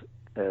as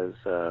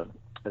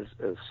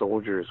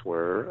soldiers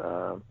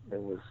were.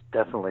 It was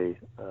definitely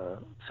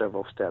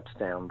several steps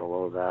down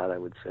below that, I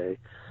would say.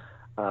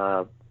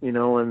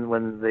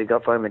 When they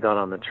finally got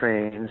on the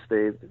trains,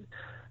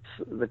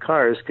 the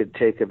cars could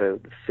take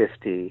about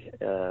 50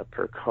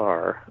 per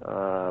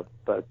car,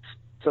 but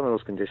some of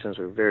those conditions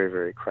were very,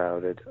 very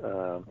crowded,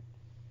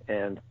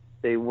 and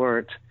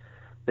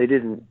they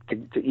didn't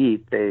to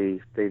eat. They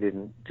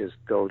didn't just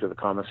go to the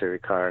commissary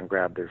car and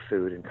grab their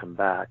food and come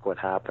back. What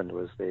happened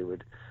was they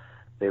would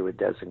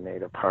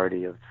designate a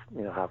party of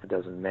half a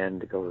dozen men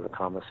to go to the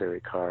commissary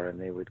car, and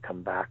they would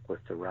come back with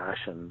the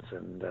rations,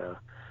 and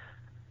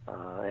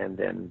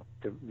then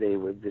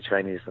the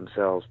Chinese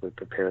themselves would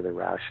prepare the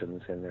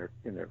rations in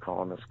their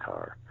colonist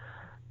car.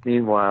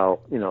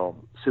 Meanwhile,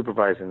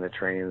 supervising the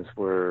trains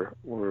were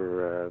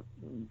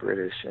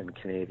British and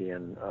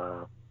Canadian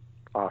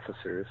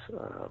officers,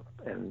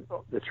 and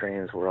the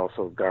trains were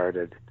also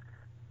guarded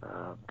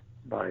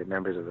by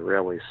members of the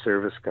Railway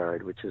Service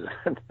Guard, which is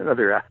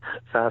another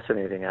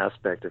fascinating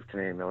aspect of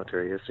Canadian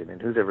military history. I mean,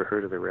 who's ever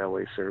heard of the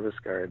Railway Service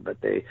Guard? But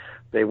they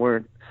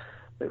weren't.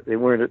 The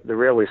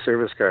Railway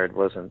Service Guard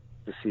wasn't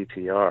the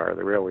CPR.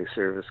 The Railway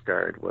Service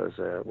Guard was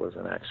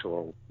an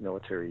actual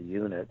military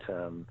unit,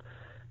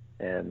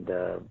 and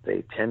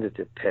they tended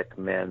to pick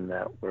men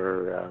that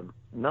were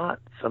not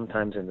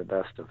sometimes in the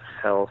best of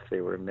health.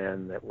 They were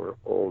men that were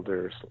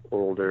older,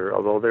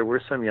 although there were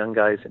some young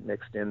guys that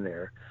mixed in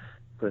there,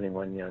 including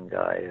one young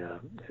guy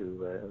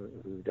who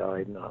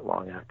died not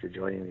long after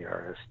joining the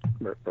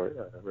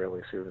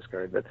Railway Service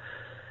Guard. But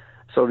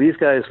so these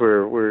guys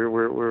were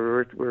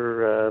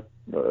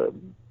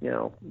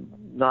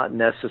not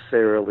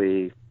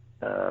necessarily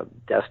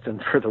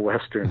destined for the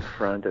Western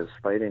Front as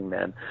fighting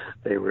men.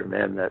 They were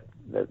men that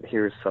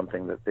here's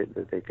something that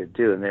they could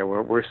do, and there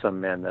were some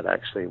men that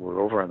actually were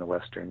over on the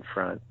Western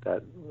Front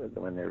that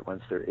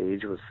once their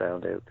age was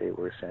found out, they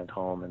were sent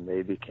home, and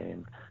they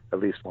became, at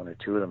least one or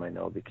two of them I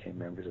know, became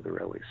members of the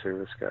Railway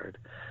Service Guard.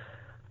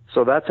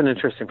 So that's an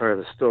interesting part of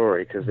the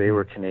story, because they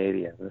were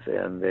Canadians,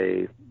 and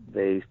they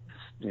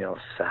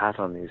sat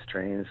on these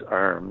trains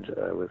armed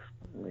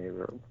they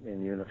were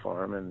in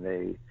uniform,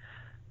 and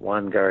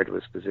one guard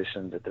was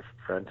positioned at the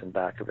front and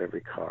back of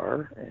every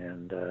car,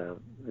 and it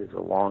was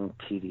a long,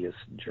 tedious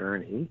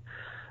journey,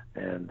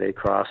 and they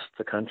crossed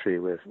the country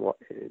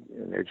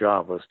and their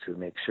job was to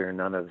make sure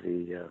none of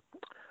the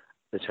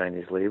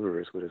Chinese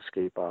laborers would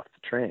escape off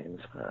the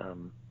trains.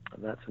 And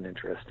that's an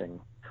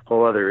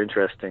whole other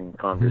interesting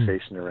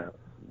conversation around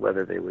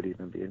whether they would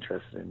even be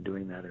interested in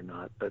doing that or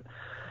not.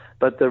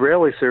 But the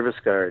Railway Service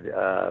Guard,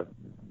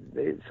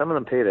 some of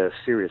them paid a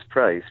serious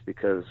price,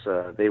 because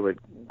they would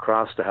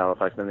cross to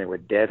Halifax, then they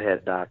would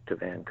deadhead back to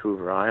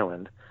Vancouver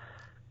Island,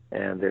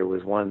 And there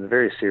was one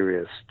very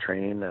serious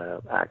train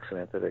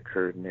accident that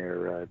occurred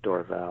near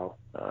Dorval,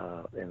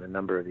 and a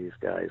number of these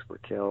guys were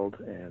killed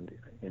and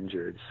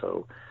injured.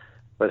 So,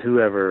 but who's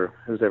ever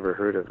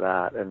heard of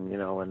that? And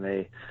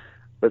they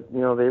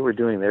were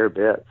doing their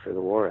bit for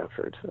the war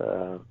effort.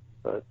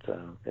 But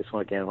it's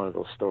again one of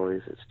those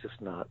stories. It's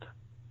just not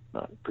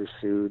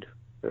pursued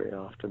very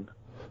often.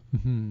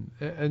 Mm-hmm.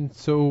 And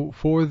so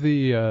for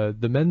the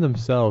men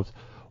themselves,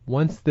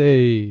 once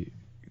they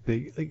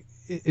like,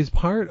 is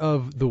part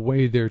of the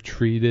way they're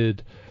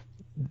treated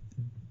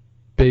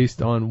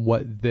based on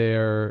what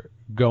they're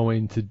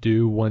going to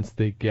do once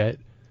they get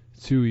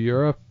to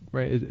Europe,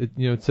 right?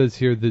 It says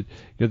here that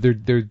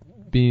they're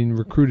being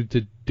recruited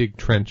to dig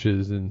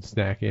trenches and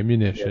stack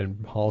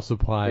ammunition, haul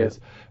supplies,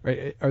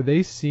 right? Are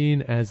they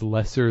seen as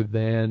lesser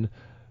than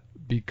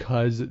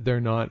because they're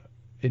not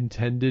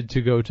intended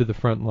to go to the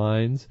front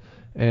lines,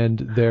 and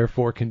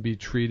therefore can be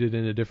treated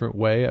in a different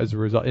way as a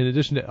result? In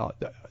addition to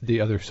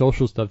the other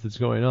social stuff that's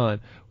going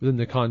on within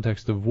the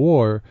context of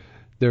war,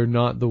 they're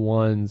not the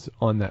ones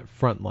on that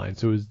front line.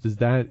 So does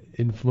that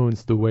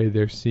influence the way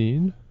they're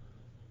seen?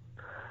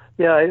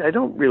 Yeah, I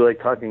don't really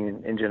like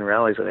talking in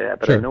generalities like that,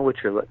 but Sure. I know what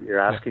you're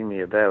asking me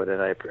about,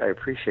 and I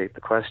appreciate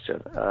the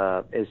question.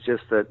 It's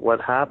just that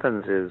what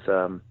happens is,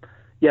 I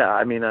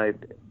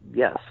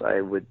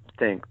would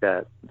think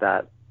that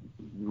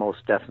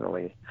most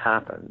definitely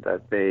happened,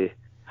 that they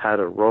had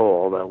a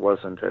role that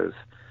wasn't as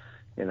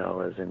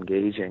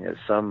engaging as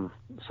some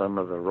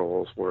of the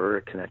roles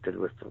were connected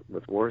with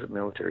war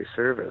military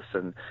service.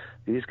 And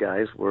these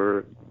guys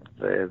were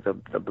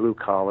the blue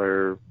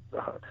collar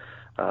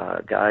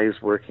guys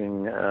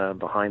working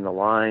behind the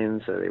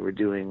lines.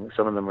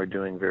 Some of them were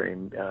doing very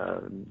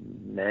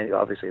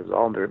obviously it was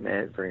all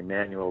very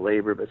manual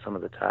labor, but some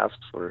of the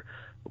tasks were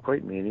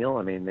quite menial.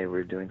 I mean, they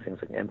were doing things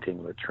like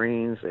emptying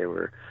latrines. They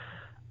were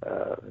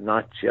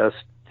not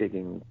just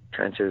digging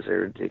trenches. They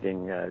were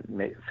digging,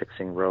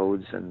 fixing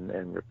roads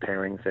and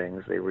repairing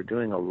things. They were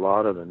doing a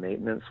lot of the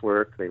maintenance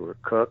work. They were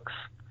cooks.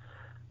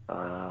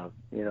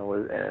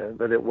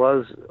 But it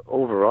was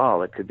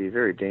overall, it could be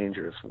very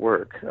dangerous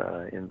work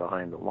in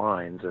behind the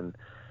lines,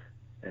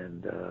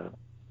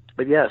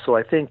 so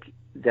I think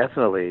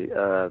definitely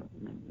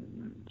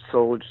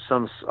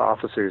some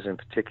officers in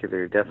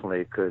particular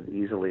definitely could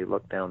easily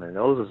look down their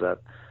noses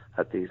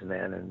at these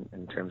men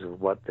in terms of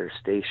what their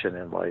station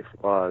in life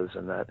was,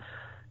 and that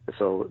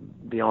so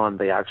beyond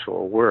the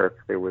actual work,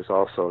 there was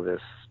also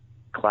this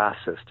class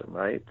system,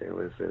 right? There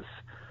was this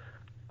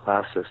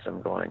class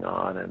system going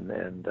on,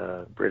 and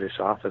British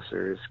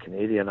officers,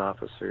 Canadian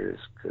officers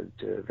could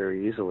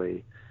very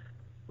easily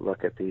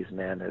look at these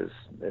men as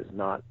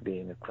not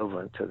being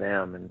equivalent to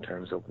them in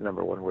terms of,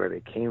 number one, where they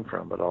came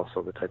from, but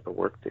also the type of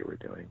work they were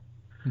doing.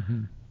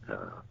 Mm-hmm.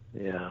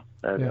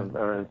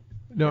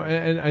 No,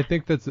 and I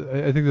think that's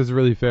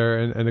really fair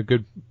and a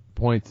good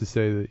point to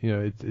say that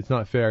it's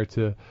not fair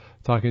to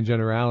talk in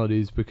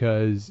generalities,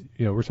 because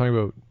we're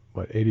talking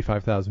about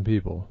 85,000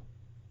 people,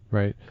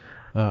 right?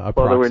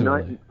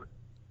 Approximately.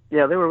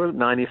 There were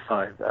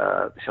 95,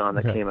 Sean,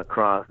 that came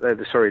across.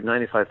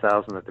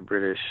 95,000 that the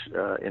British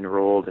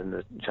enrolled in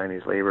the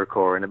Chinese Labor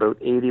Corps, and about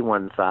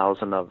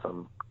 81,000 of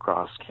them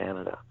crossed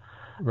Canada.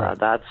 Right.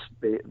 That's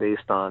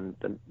based on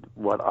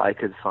what I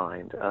could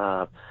find.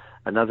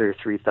 Another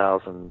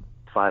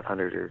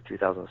 3,500 or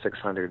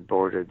 3,600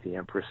 boarded the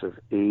Empress of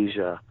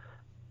Asia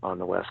on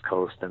the west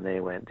coast, and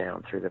they went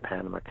down through the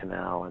Panama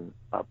Canal and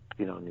up,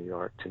 New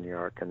York,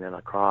 and then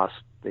across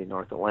the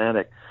North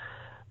Atlantic.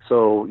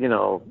 So,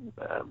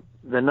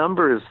 the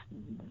numbers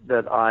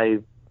that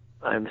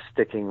I'm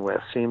sticking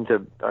with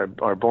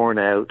are borne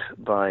out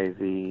by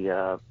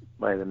the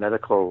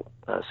medical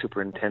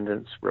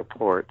superintendent's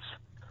reports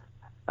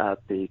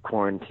at the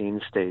quarantine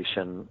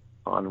station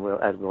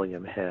at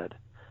William Head.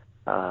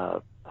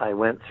 I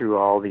went through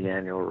all the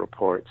annual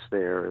reports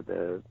there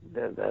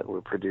that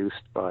were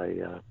produced by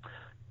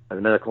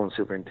the medical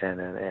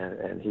superintendent,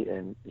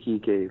 and he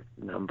gave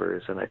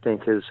numbers, and I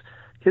think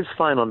his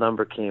final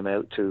number came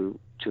out to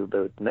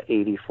about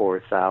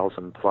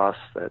 84,000 plus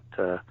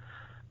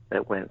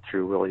that went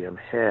through William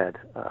Head,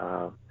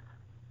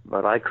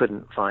 but I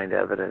couldn't find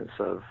evidence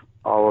of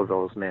all of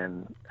those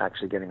men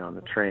actually getting on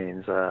the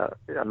trains.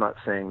 I'm not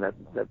saying that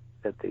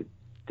they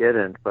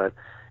didn't, but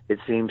it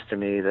seems to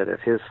me that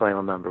if his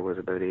final number was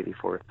about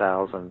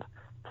 84,000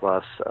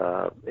 plus,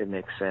 it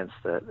makes sense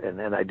that,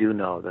 and I do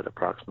know that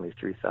approximately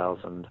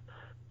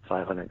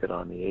 3,500 got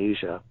on the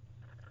Asia.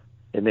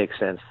 It makes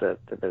sense that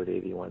about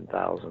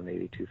 81,000,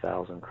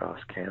 82,000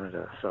 crossed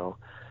Canada. So,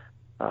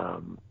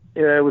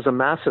 it was a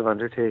massive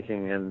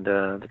undertaking, and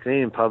the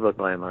Canadian public,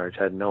 by and large,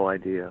 had no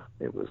idea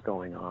it was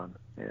going on,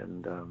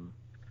 and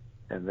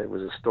it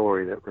was a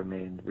story that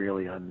remained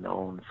really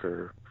unknown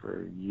for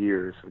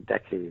years, for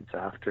decades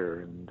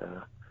after, and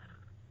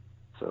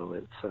so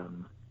it's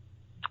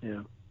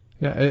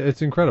Yeah,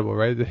 it's incredible,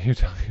 right? That you're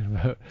talking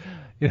about,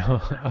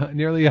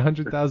 nearly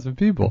 100,000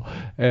 people,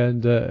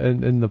 and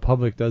the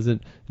public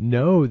doesn't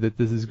know that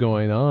this is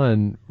going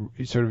on,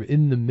 sort of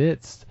in the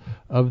midst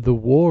of the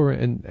war,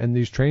 and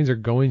these trains are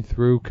going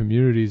through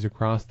communities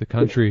across the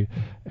country,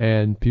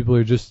 and people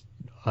are just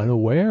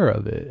unaware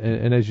of it.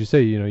 And as you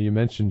say, you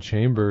mentioned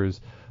Chambers,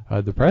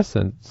 the press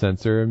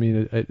censor. I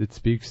mean, it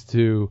speaks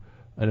to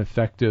an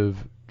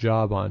effective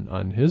job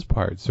on his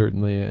part,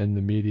 certainly, and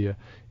the media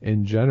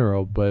in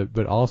general,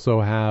 but also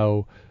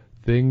how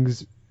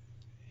things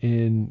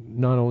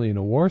not only in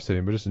a war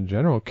setting, but just in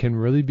general, can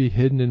really be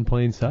hidden in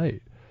plain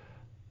sight.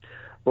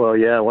 Well,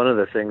 yeah, one of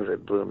the things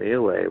that blew me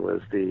away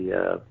was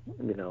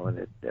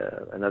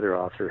another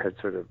author had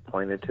sort of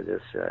pointed to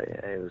this.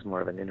 It was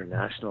more of an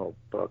international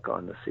book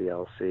on the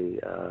CLC,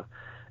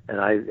 and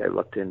I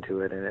looked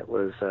into it, and it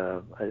was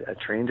a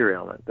train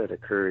derailment that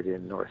occurred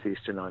in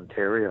northeastern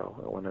Ontario.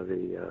 One of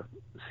the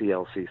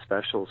CLC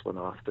specials went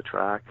off the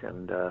track,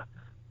 and there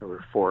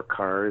were 4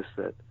 cars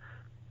that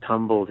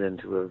tumbled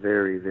into a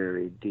very,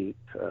 very deep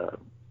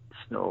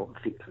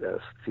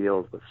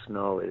field with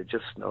snow. It had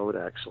just snowed,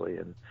 actually,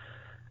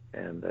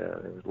 and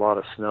there was a lot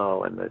of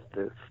snow, and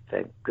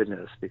thank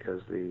goodness,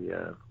 because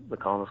the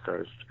columnist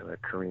cars kind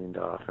of careened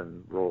off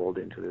and rolled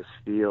into this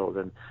field.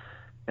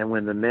 And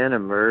when the men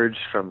emerged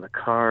from the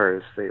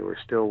cars, they were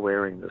still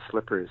wearing the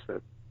slippers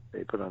that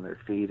they put on their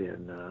feet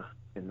in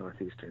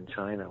northeastern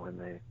China when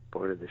they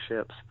boarded the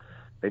ships.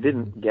 They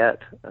didn't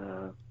get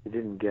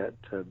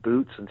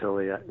boots until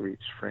they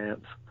reached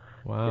France.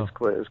 Wow. It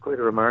was quite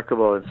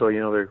remarkable. And so,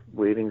 they're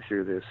wading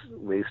through this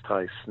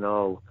waist-high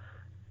snow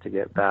to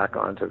get back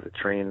onto the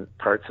train,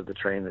 parts of the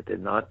train that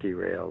did not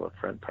derail, the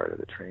front part of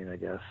the train, I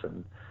guess.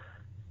 And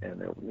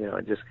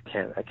I just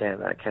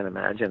can't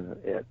imagine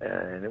it.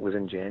 And it was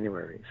in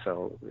January,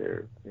 so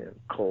they're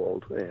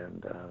cold,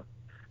 and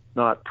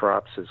not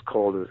perhaps as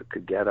cold as it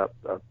could get up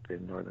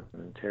in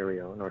northeastern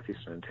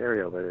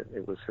Ontario, but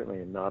it was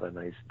certainly not a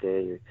nice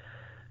day.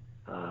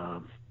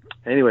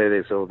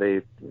 Anyway,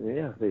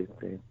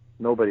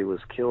 nobody was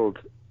killed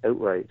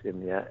outright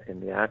in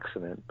the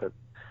accident, but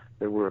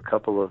there were a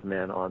couple of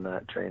men on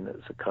that train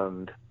that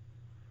succumbed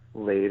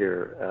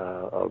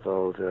later,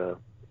 although the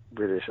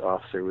British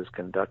officer was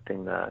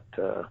conducting that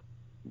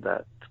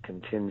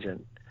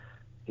contingent.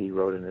 He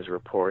wrote in his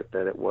report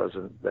that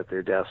that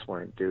their deaths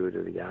weren't due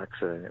to the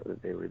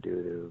accident; they were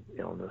due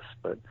to illness.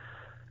 But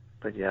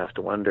you have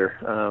to wonder.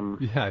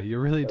 Yeah, you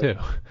really do.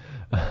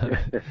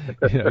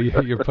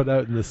 You're put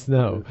out in the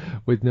snow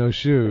with no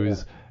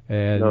shoes,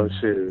 and no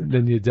shoes.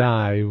 Then you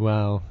die.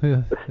 Well,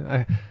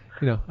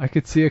 I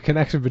could see a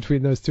connection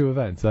between those two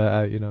events.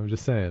 I'm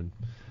just saying.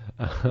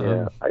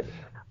 Yeah,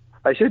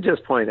 I should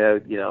just point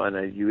out,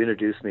 and you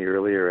introduced me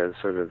earlier as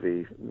sort of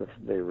the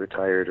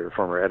retired or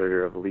former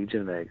editor of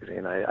Legion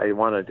magazine. I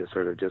wanted to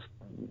sort of just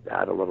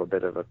add a little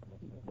bit of a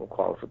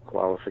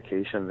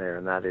qualification there,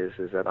 and that is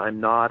that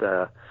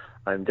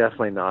I'm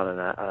definitely not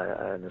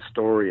an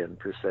historian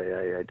per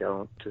se. I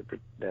don't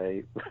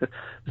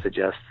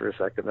suggest for a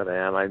second that I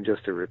am. I'm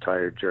just a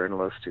retired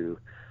journalist who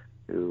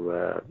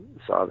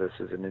saw this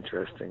as an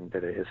interesting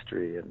bit of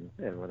history and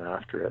went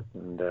after it.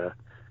 And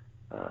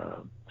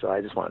so I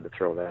just wanted to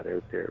throw that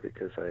out there,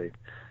 because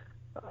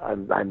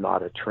I'm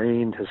not a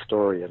trained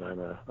historian. I'm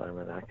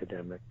an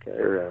academic,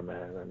 or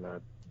I'm a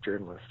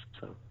journalist.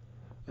 So.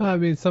 I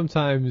mean,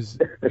 sometimes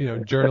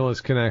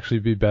journalists can actually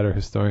be better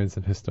historians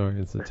than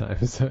historians at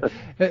times,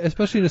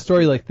 especially in a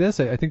story like this.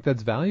 I think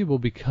that's valuable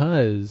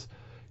because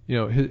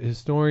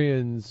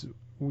historians,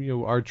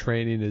 our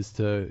training is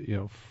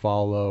to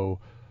follow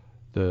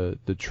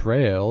the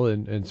trail,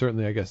 and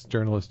certainly I guess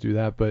journalists do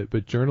that,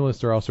 but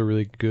journalists are also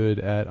really good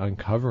at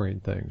uncovering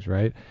things,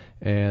 right?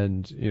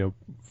 And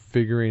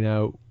figuring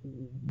out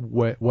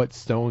what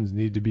stones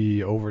need to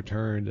be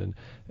overturned,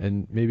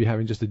 and maybe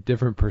having just a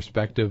different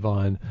perspective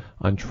on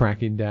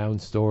tracking down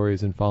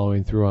stories and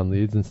following through on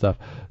leads and stuff.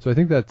 So I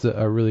think that's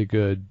a really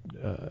good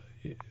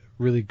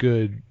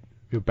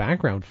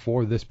background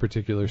for this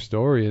particular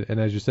story. And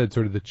as you said,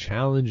 sort of the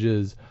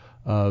challenges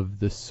of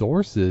the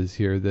sources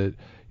here, that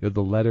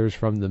the letters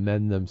from the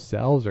men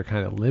themselves are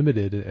kind of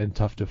limited and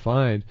tough to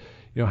find.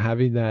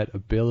 Having that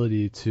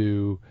ability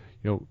to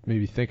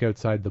maybe think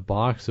outside the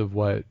box of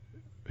what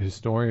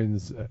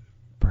historians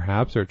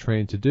perhaps are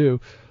trained to do,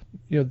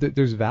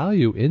 there's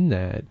value in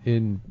that,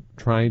 in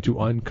trying to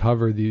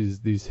uncover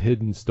these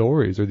hidden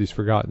stories or these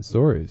forgotten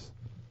stories.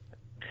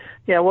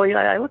 Yeah, well,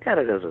 I look at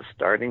it as a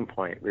starting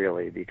point,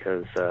 really,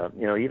 because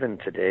even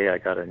today I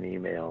got an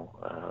email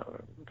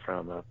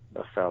from a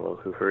fellow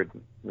who heard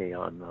me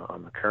on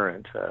the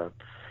Current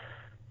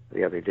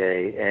the other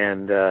day,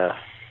 and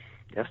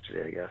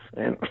yesterday, I guess,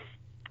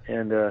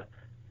 and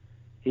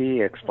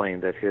he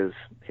explained that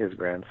his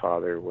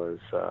grandfather was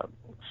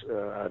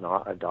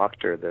a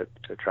doctor that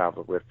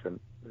traveled with the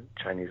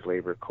Chinese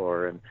Labor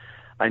Corps, and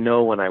I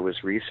know when I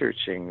was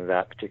researching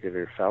that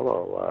particular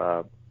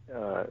fellow,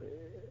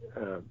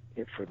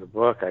 for the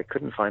book, I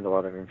couldn't find a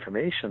lot of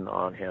information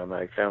on him.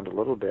 I found a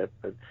little bit,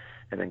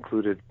 and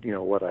included,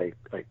 what I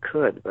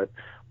could. But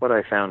what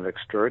I found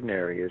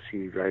extraordinary is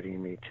he's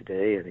writing me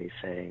today, and he's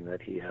saying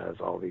that he has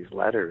all these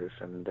letters,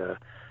 and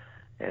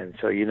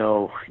so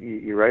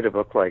you write a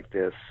book like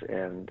this,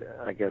 and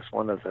I guess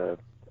one of the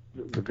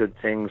good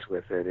things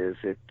with it is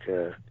it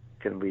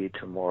can lead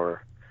to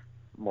more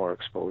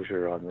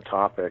exposure on the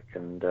topic,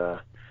 and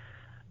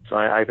so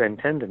I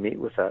intend to meet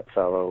with that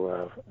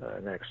fellow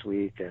next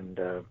week and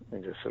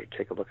just sort of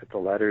take a look at the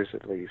letters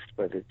at least.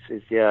 But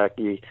it's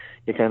you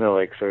kind of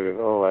like sort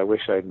of, I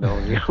wish I'd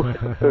known you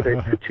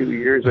 2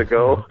 years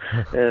ago,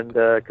 and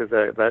because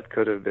that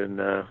could have been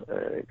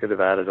could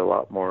have added a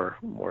lot more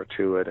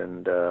to it,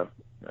 and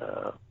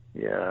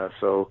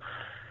so.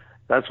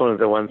 That's one of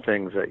the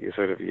things that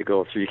you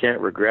go through. You can't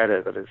regret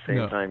it, but at the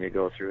same time you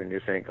go through and you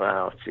think,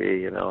 wow,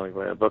 gee,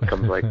 when a book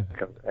comes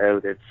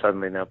out, it's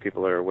suddenly now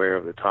people are aware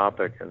of the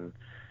topic and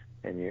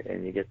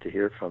you get to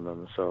hear from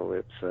them. So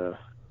it's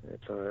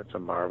a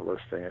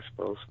marvelous thing, I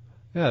suppose.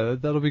 Yeah,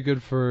 that'll be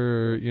good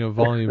for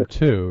volume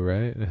 2,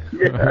 right?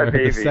 Yeah,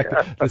 maybe.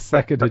 The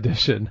second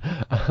edition.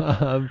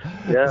 Yeah.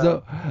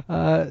 So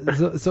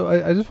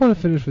I just want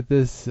to finish with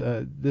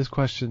this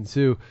question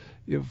too.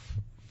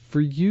 For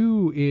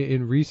you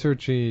in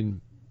researching,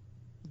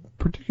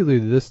 particularly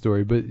this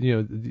story, but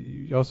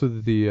also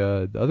the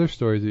other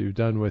stories that you've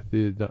done with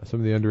some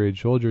of the underage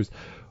soldiers,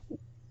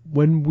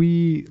 when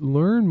we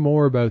learn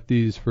more about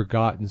these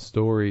forgotten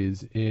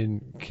stories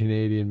in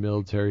Canadian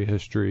military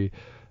history,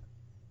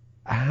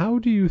 how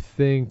do you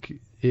think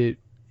it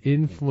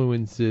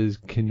influences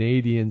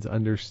Canadians'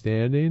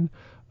 understanding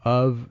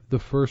of the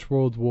First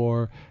World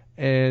War,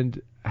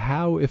 and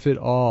how, if at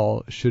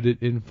all, should it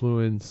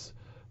influence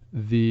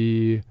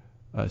the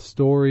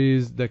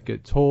stories that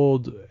get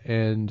told,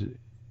 and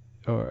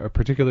or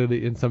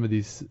particularly in some of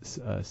these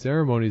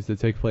ceremonies that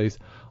take place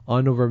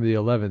on November the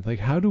 11th? Like,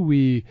 how do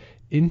we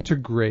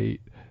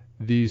integrate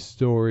these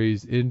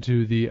stories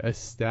into the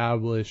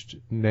established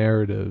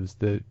narratives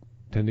that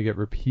tend to get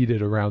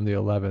repeated around the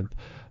 11th?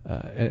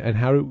 And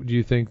how do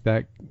you think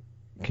that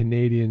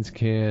Canadians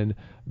can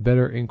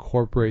better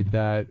incorporate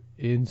that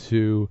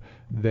into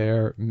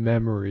their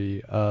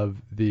memory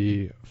of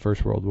the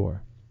First World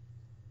War?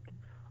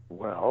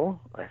 Well,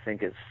 I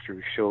think it's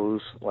through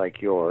shows like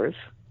yours,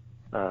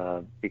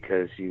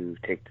 because you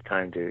take the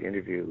time to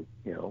interview,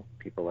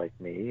 people like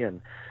me,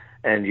 and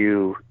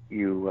you're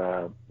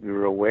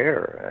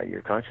aware,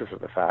 you're conscious of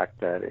the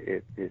fact that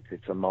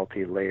it's a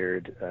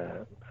multi-layered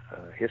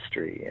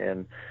history,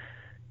 and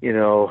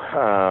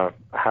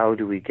how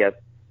do we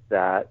get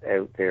that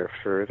out there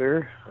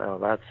further?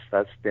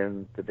 That's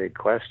been the big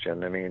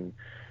question. I mean,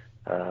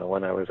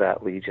 when I was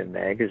at Legion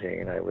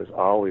magazine, I was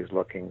always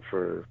looking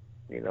for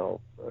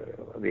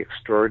the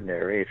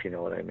extraordinary, if you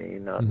know what I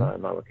mean. I'm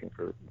not looking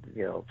for,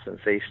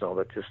 sensational,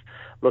 but just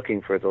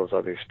looking for those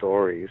other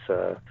stories.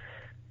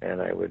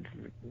 And I would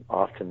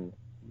often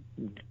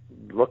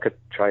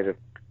try to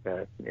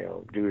do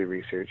the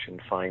research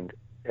and find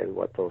out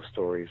what those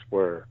stories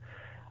were.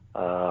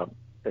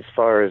 As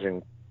far as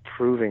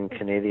improving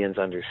Canadians'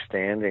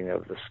 understanding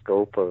of the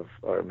scope of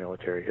our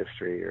military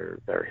history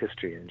or our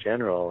history in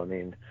general, I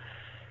mean,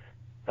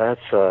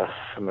 that's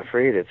I'm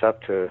afraid it's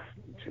up to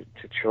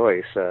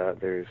choice.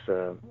 There's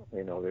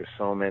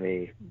so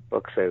many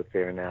books out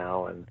there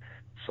now, and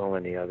so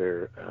many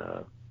other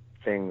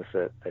things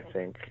that I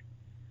think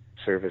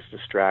serve as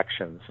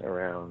distractions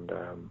around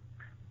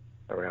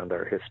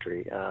our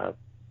history.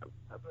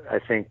 I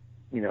think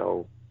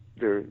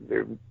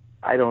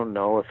I don't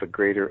know if a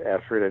greater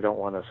effort. I don't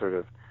want to sort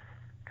of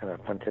kind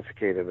of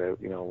pontificate about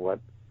what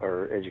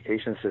our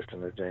education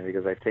system is doing,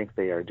 because I think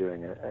they are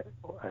doing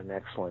an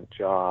excellent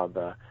job.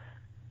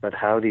 But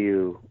how do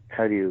you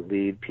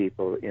lead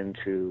people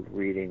into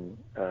reading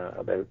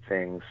about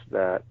things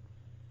that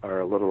are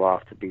a little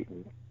off the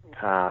beaten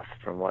path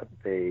from what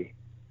they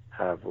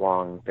have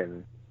long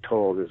been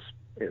told is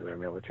their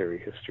military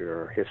history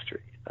or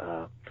history?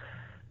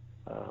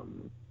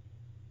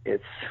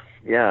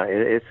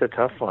 It's a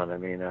tough one. I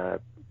mean,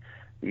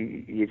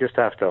 you just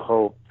have to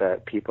hope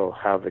that people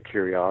have the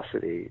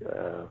curiosity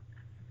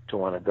to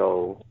want to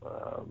go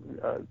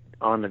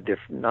on a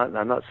different.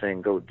 I'm not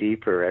saying go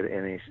deeper at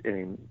any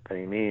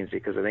means,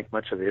 because I think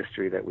much of the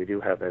history that we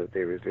do have out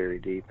there is very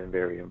deep and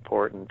very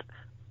important,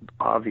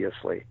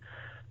 obviously.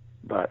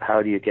 But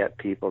how do you get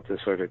people to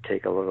sort of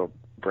take a little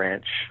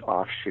branch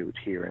offshoot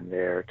here and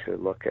there to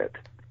look at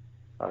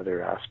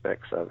other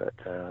aspects of it?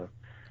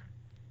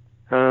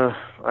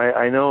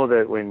 I know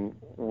that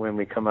when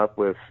we come up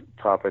with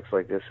topics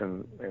like this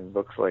and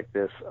books like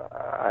this,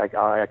 I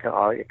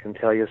can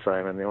tell you,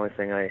 Simon, the only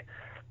thing I'm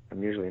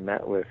usually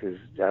met with is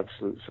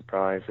absolute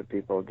surprise that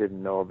people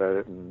didn't know about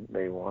it, and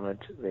they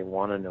want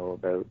to know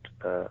about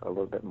a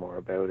little bit more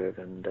about it,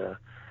 and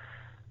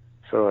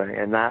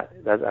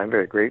that I'm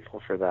very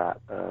grateful for that.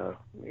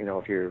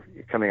 If you're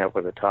coming up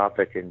with a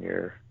topic and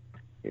you're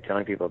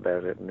telling people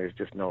about it and there's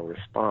just no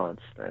response,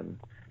 then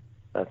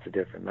that's a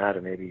different matter.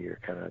 Maybe you're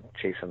kind of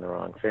chasing the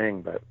wrong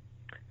thing, but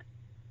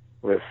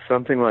with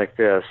something like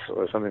this,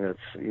 or something that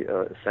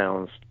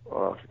sounds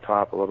off the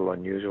top a little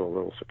unusual, a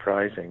little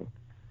surprising,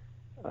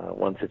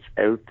 once it's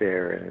out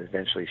there and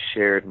eventually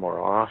shared more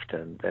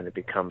often, then it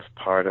becomes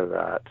part of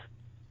that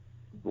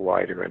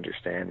wider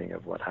understanding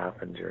of what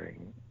happened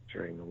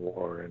during the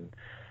war. And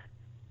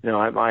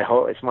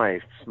it's my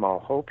small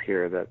hope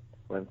here that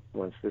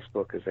once this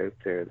book is out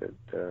there,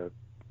 that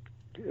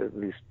at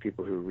least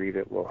people who read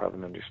it will have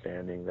an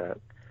understanding that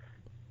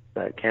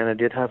Canada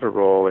did have a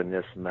role in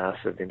this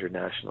massive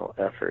international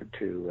effort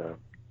to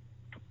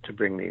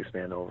bring these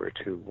men over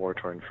to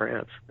war-torn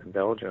France and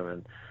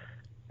Belgium,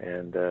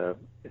 and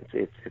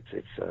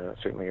it's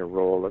certainly a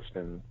role that's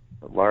been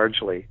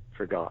largely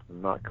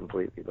forgotten, not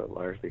completely, but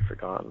largely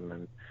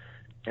forgotten,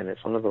 and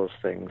it's one of those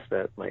things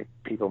that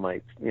people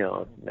might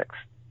next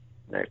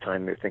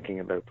time they're thinking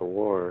about the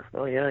war,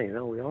 oh yeah,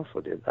 we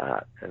also did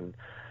that. And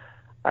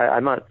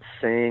I'm not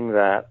saying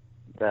that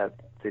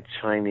the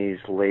Chinese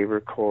Labor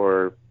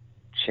Corps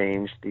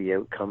changed the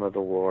outcome of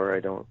the war. I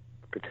don't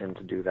pretend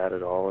to do that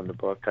at all in the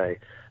book.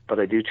 But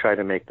I do try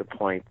to make the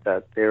point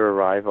that their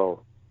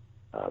arrival,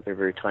 their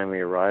very timely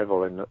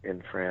arrival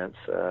in France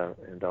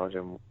and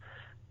Belgium,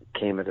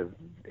 came at an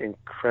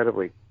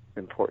incredibly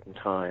important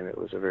time. It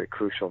was a very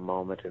crucial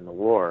moment in the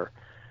war.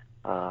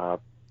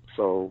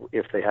 So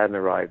if they hadn't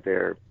arrived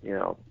there,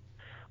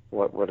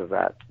 what would have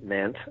that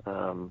meant?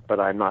 But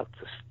I'm not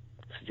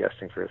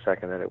suggesting for a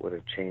second that it would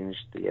have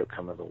changed the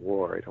outcome of the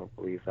war. I don't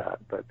believe that,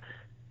 but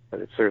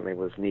it certainly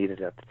was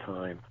needed at the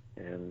time.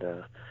 And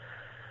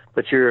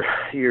but your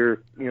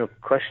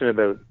question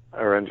about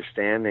our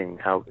understanding,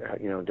 how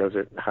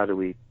do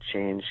we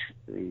change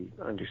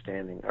our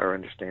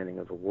understanding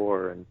of the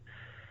war,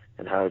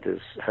 and how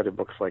do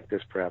books like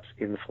this perhaps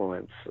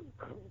influence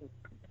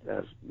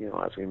as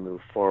we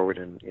move forward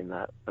in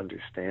that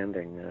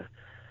understanding?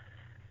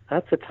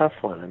 That's a tough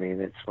one. I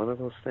mean, it's one of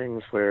those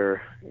things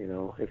where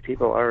if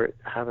people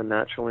have a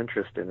natural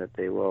interest in it,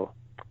 they will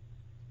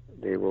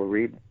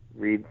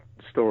read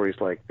stories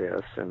like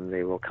this, and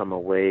they will come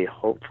away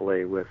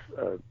hopefully with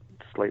a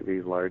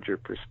slightly larger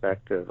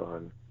perspective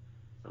on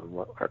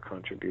what our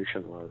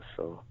contribution was.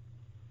 So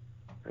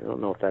I don't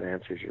know if that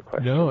answers your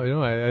question.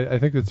 No, I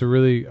think it's a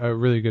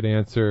really good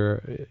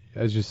answer.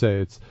 As you say,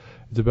 it's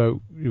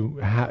about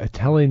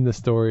telling the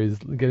stories,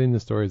 getting the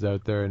stories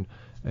out there,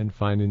 and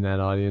finding that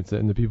audience.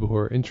 And the people who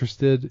are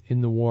interested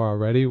in the war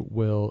already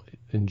will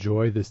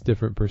enjoy this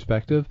different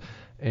perspective,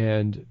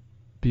 and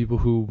people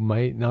who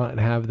might not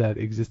have that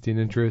existing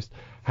interest,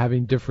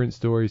 having different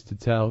stories to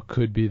tell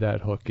could be that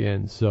hook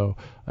in. So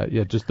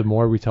just the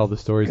more we tell the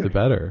stories, the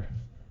better.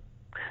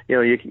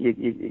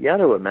 You got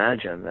to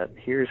imagine that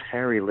here's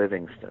Harry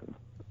Livingstone,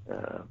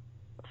 a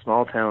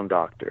small town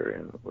doctor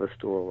in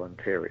Listowel,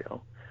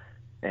 Ontario,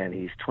 and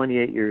he's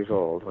 28 years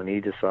old when he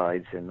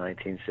decides in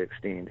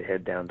 1916 to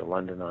head down to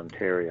London,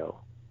 Ontario,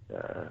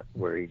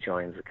 where he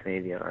joins the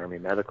Canadian Army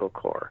Medical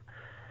Corps.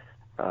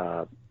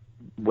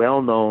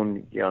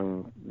 Well-known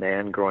young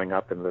man growing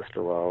up in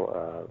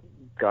Listowel,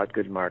 got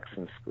good marks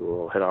in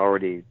school, had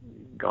already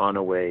gone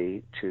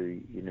away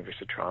to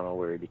University of Toronto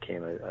where he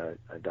became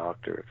a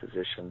doctor, a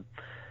physician,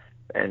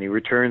 and he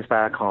returns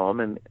back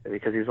home, and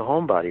because he's a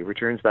homebody,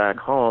 returns back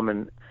home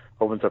and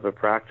opens up a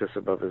practice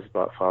above his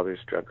father's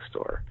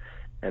drugstore.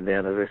 And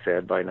then, as I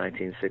said, by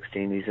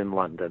 1916 he's in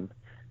London,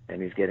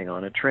 and he's getting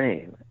on a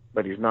train,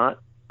 but he's not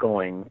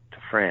going to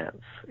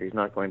France. He's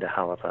not going to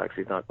Halifax.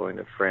 He's not going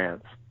to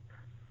France.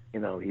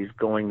 He's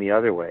going the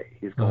other way.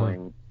 He's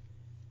going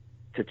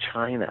to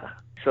China.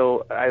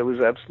 So I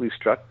was absolutely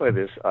struck by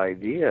this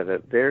idea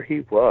that there he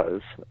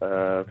was,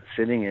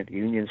 sitting at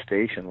Union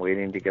Station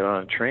waiting to get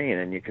on a train.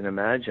 And you can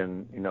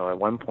imagine, at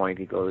one point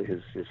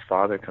his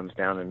father comes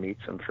down and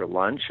meets him for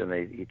lunch, and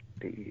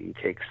he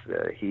takes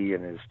he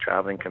and his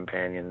traveling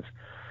companions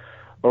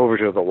over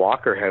to the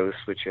Walker House,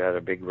 which had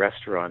a big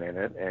restaurant in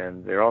it,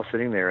 and they're all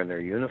sitting there in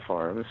their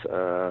uniforms,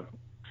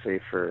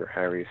 save for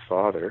Harry's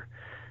father.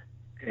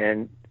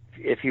 And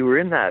if you were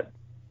in that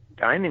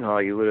dining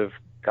hall, you would have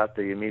got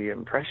the immediate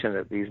impression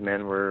that these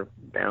men were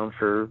bound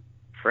for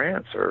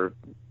France or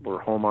were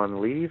home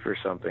on leave or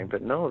something.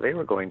 But no, they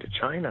were going to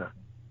China.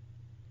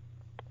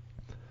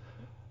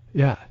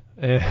 Yeah.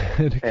 And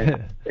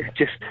again,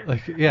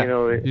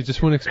 you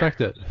just wouldn't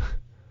expect it.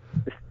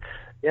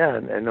 Yeah,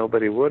 and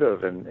nobody would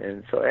have.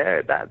 And so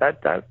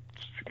that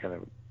kind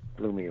of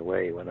blew me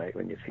away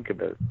when you think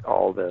about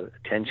all the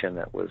attention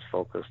that was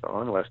focused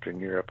on Western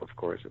Europe, of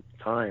course, at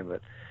the time.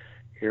 But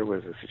here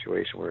was a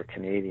situation where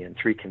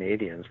three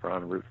Canadians were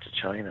en route to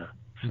China.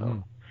 So, mm-hmm.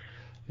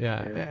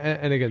 Yeah.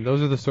 And again,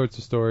 those are the sorts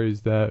of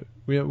stories that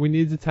we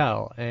need to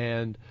tell,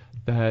 and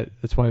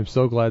that's why I'm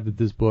so glad that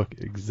this book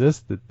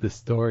exists, that this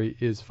story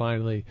is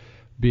finally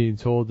being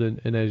told.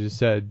 And as you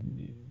said,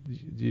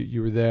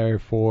 you were there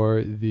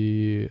for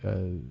the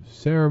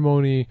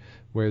ceremony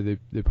where they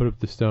put up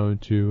the stone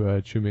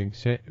to Chu Ming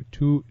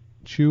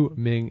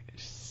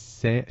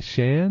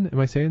Shan. Am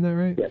I saying that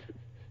right? Yes.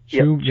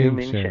 Chu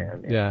Ming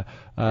Shan. Yeah.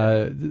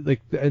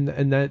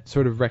 And that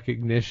sort of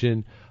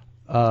recognition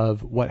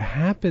of what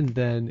happened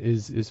then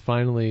is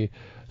finally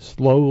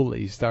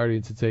slowly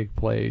starting to take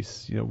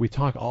place. You know, we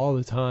talk all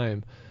the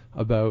time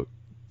about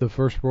the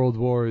First World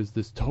War as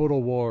this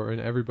total war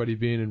and everybody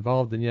being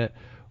involved, and yet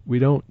we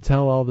don't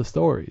tell all the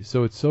stories.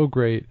 So it's so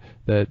great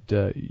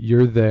that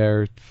you're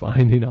there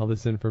finding all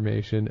this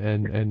information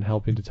and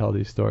helping to tell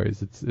these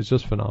stories. It's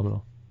just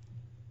phenomenal.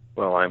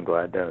 Well, I'm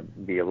glad to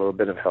be a little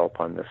bit of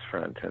help on this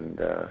front, and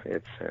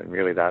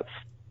really that's,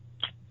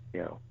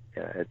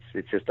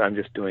 it's just, I'm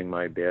just doing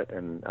my bit,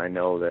 and I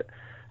know that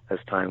as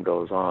time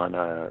goes on,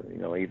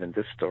 even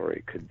this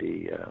story could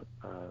be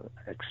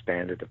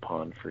expanded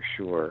upon for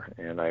sure,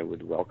 and I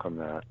would welcome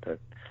that. That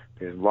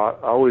there's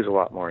always a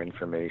lot more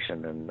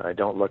information, and I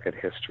don't look at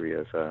history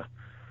as a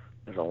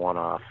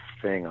one-off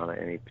thing on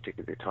any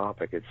particular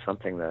topic. It's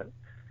something that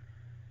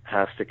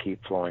has to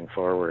keep flowing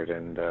forward,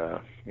 and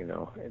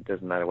it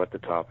doesn't matter what the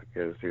topic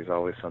is. There's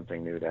always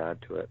something new to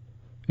add to it.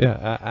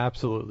 Yeah,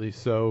 absolutely.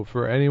 So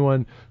for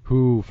anyone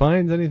who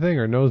finds anything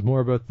or knows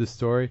more about this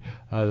story,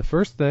 the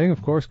first thing,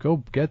 of course,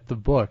 go get the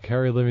book,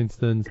 Harry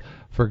Livingstone's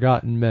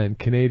Forgotten Men,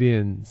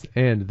 Canadians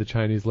and the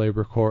Chinese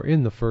Labor Corps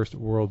in the First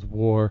World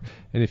War.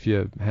 And if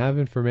you have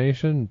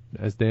information,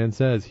 as Dan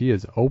says, he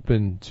is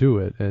open to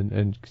it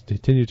and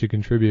continue to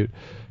contribute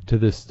to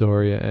this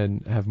story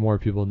and have more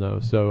people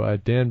know. So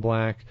Dan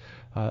Black,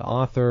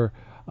 author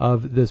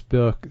of this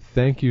book,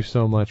 thank you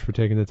so much for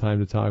taking the time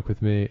to talk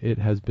with me. It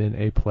has been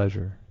a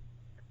pleasure.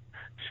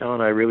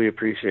 Sean, I really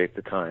appreciate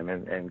the time,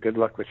 and good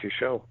luck with your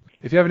show.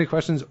 If you have any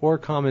questions or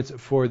comments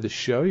for the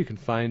show, you can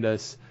find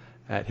us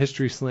at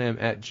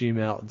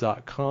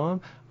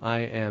historyslam@gmail.com. I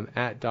am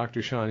at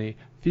Dr. Shawnee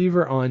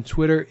Fever on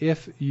Twitter.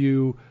 If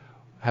you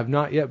have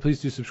not yet,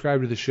 please do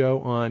subscribe to the show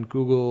on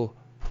Google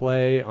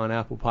Play, on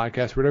Apple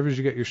Podcasts, wherever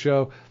you get your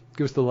show.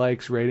 Give us the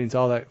likes, ratings,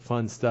 all that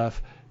fun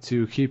stuff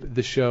to keep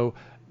the show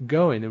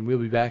going, and we'll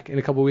be back in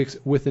a couple weeks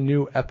with a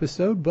new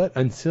episode. But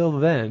until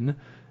then,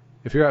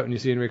 if you're out and you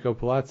see Enrico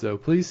Palazzo,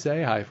 please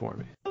say hi for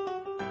me.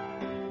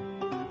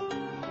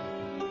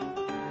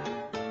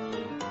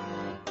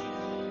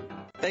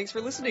 Thanks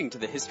for listening to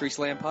the History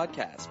Slam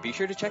podcast. Be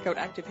sure to check out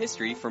Active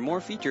History for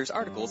more features,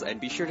 articles, and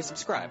be sure to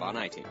subscribe on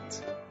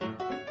iTunes.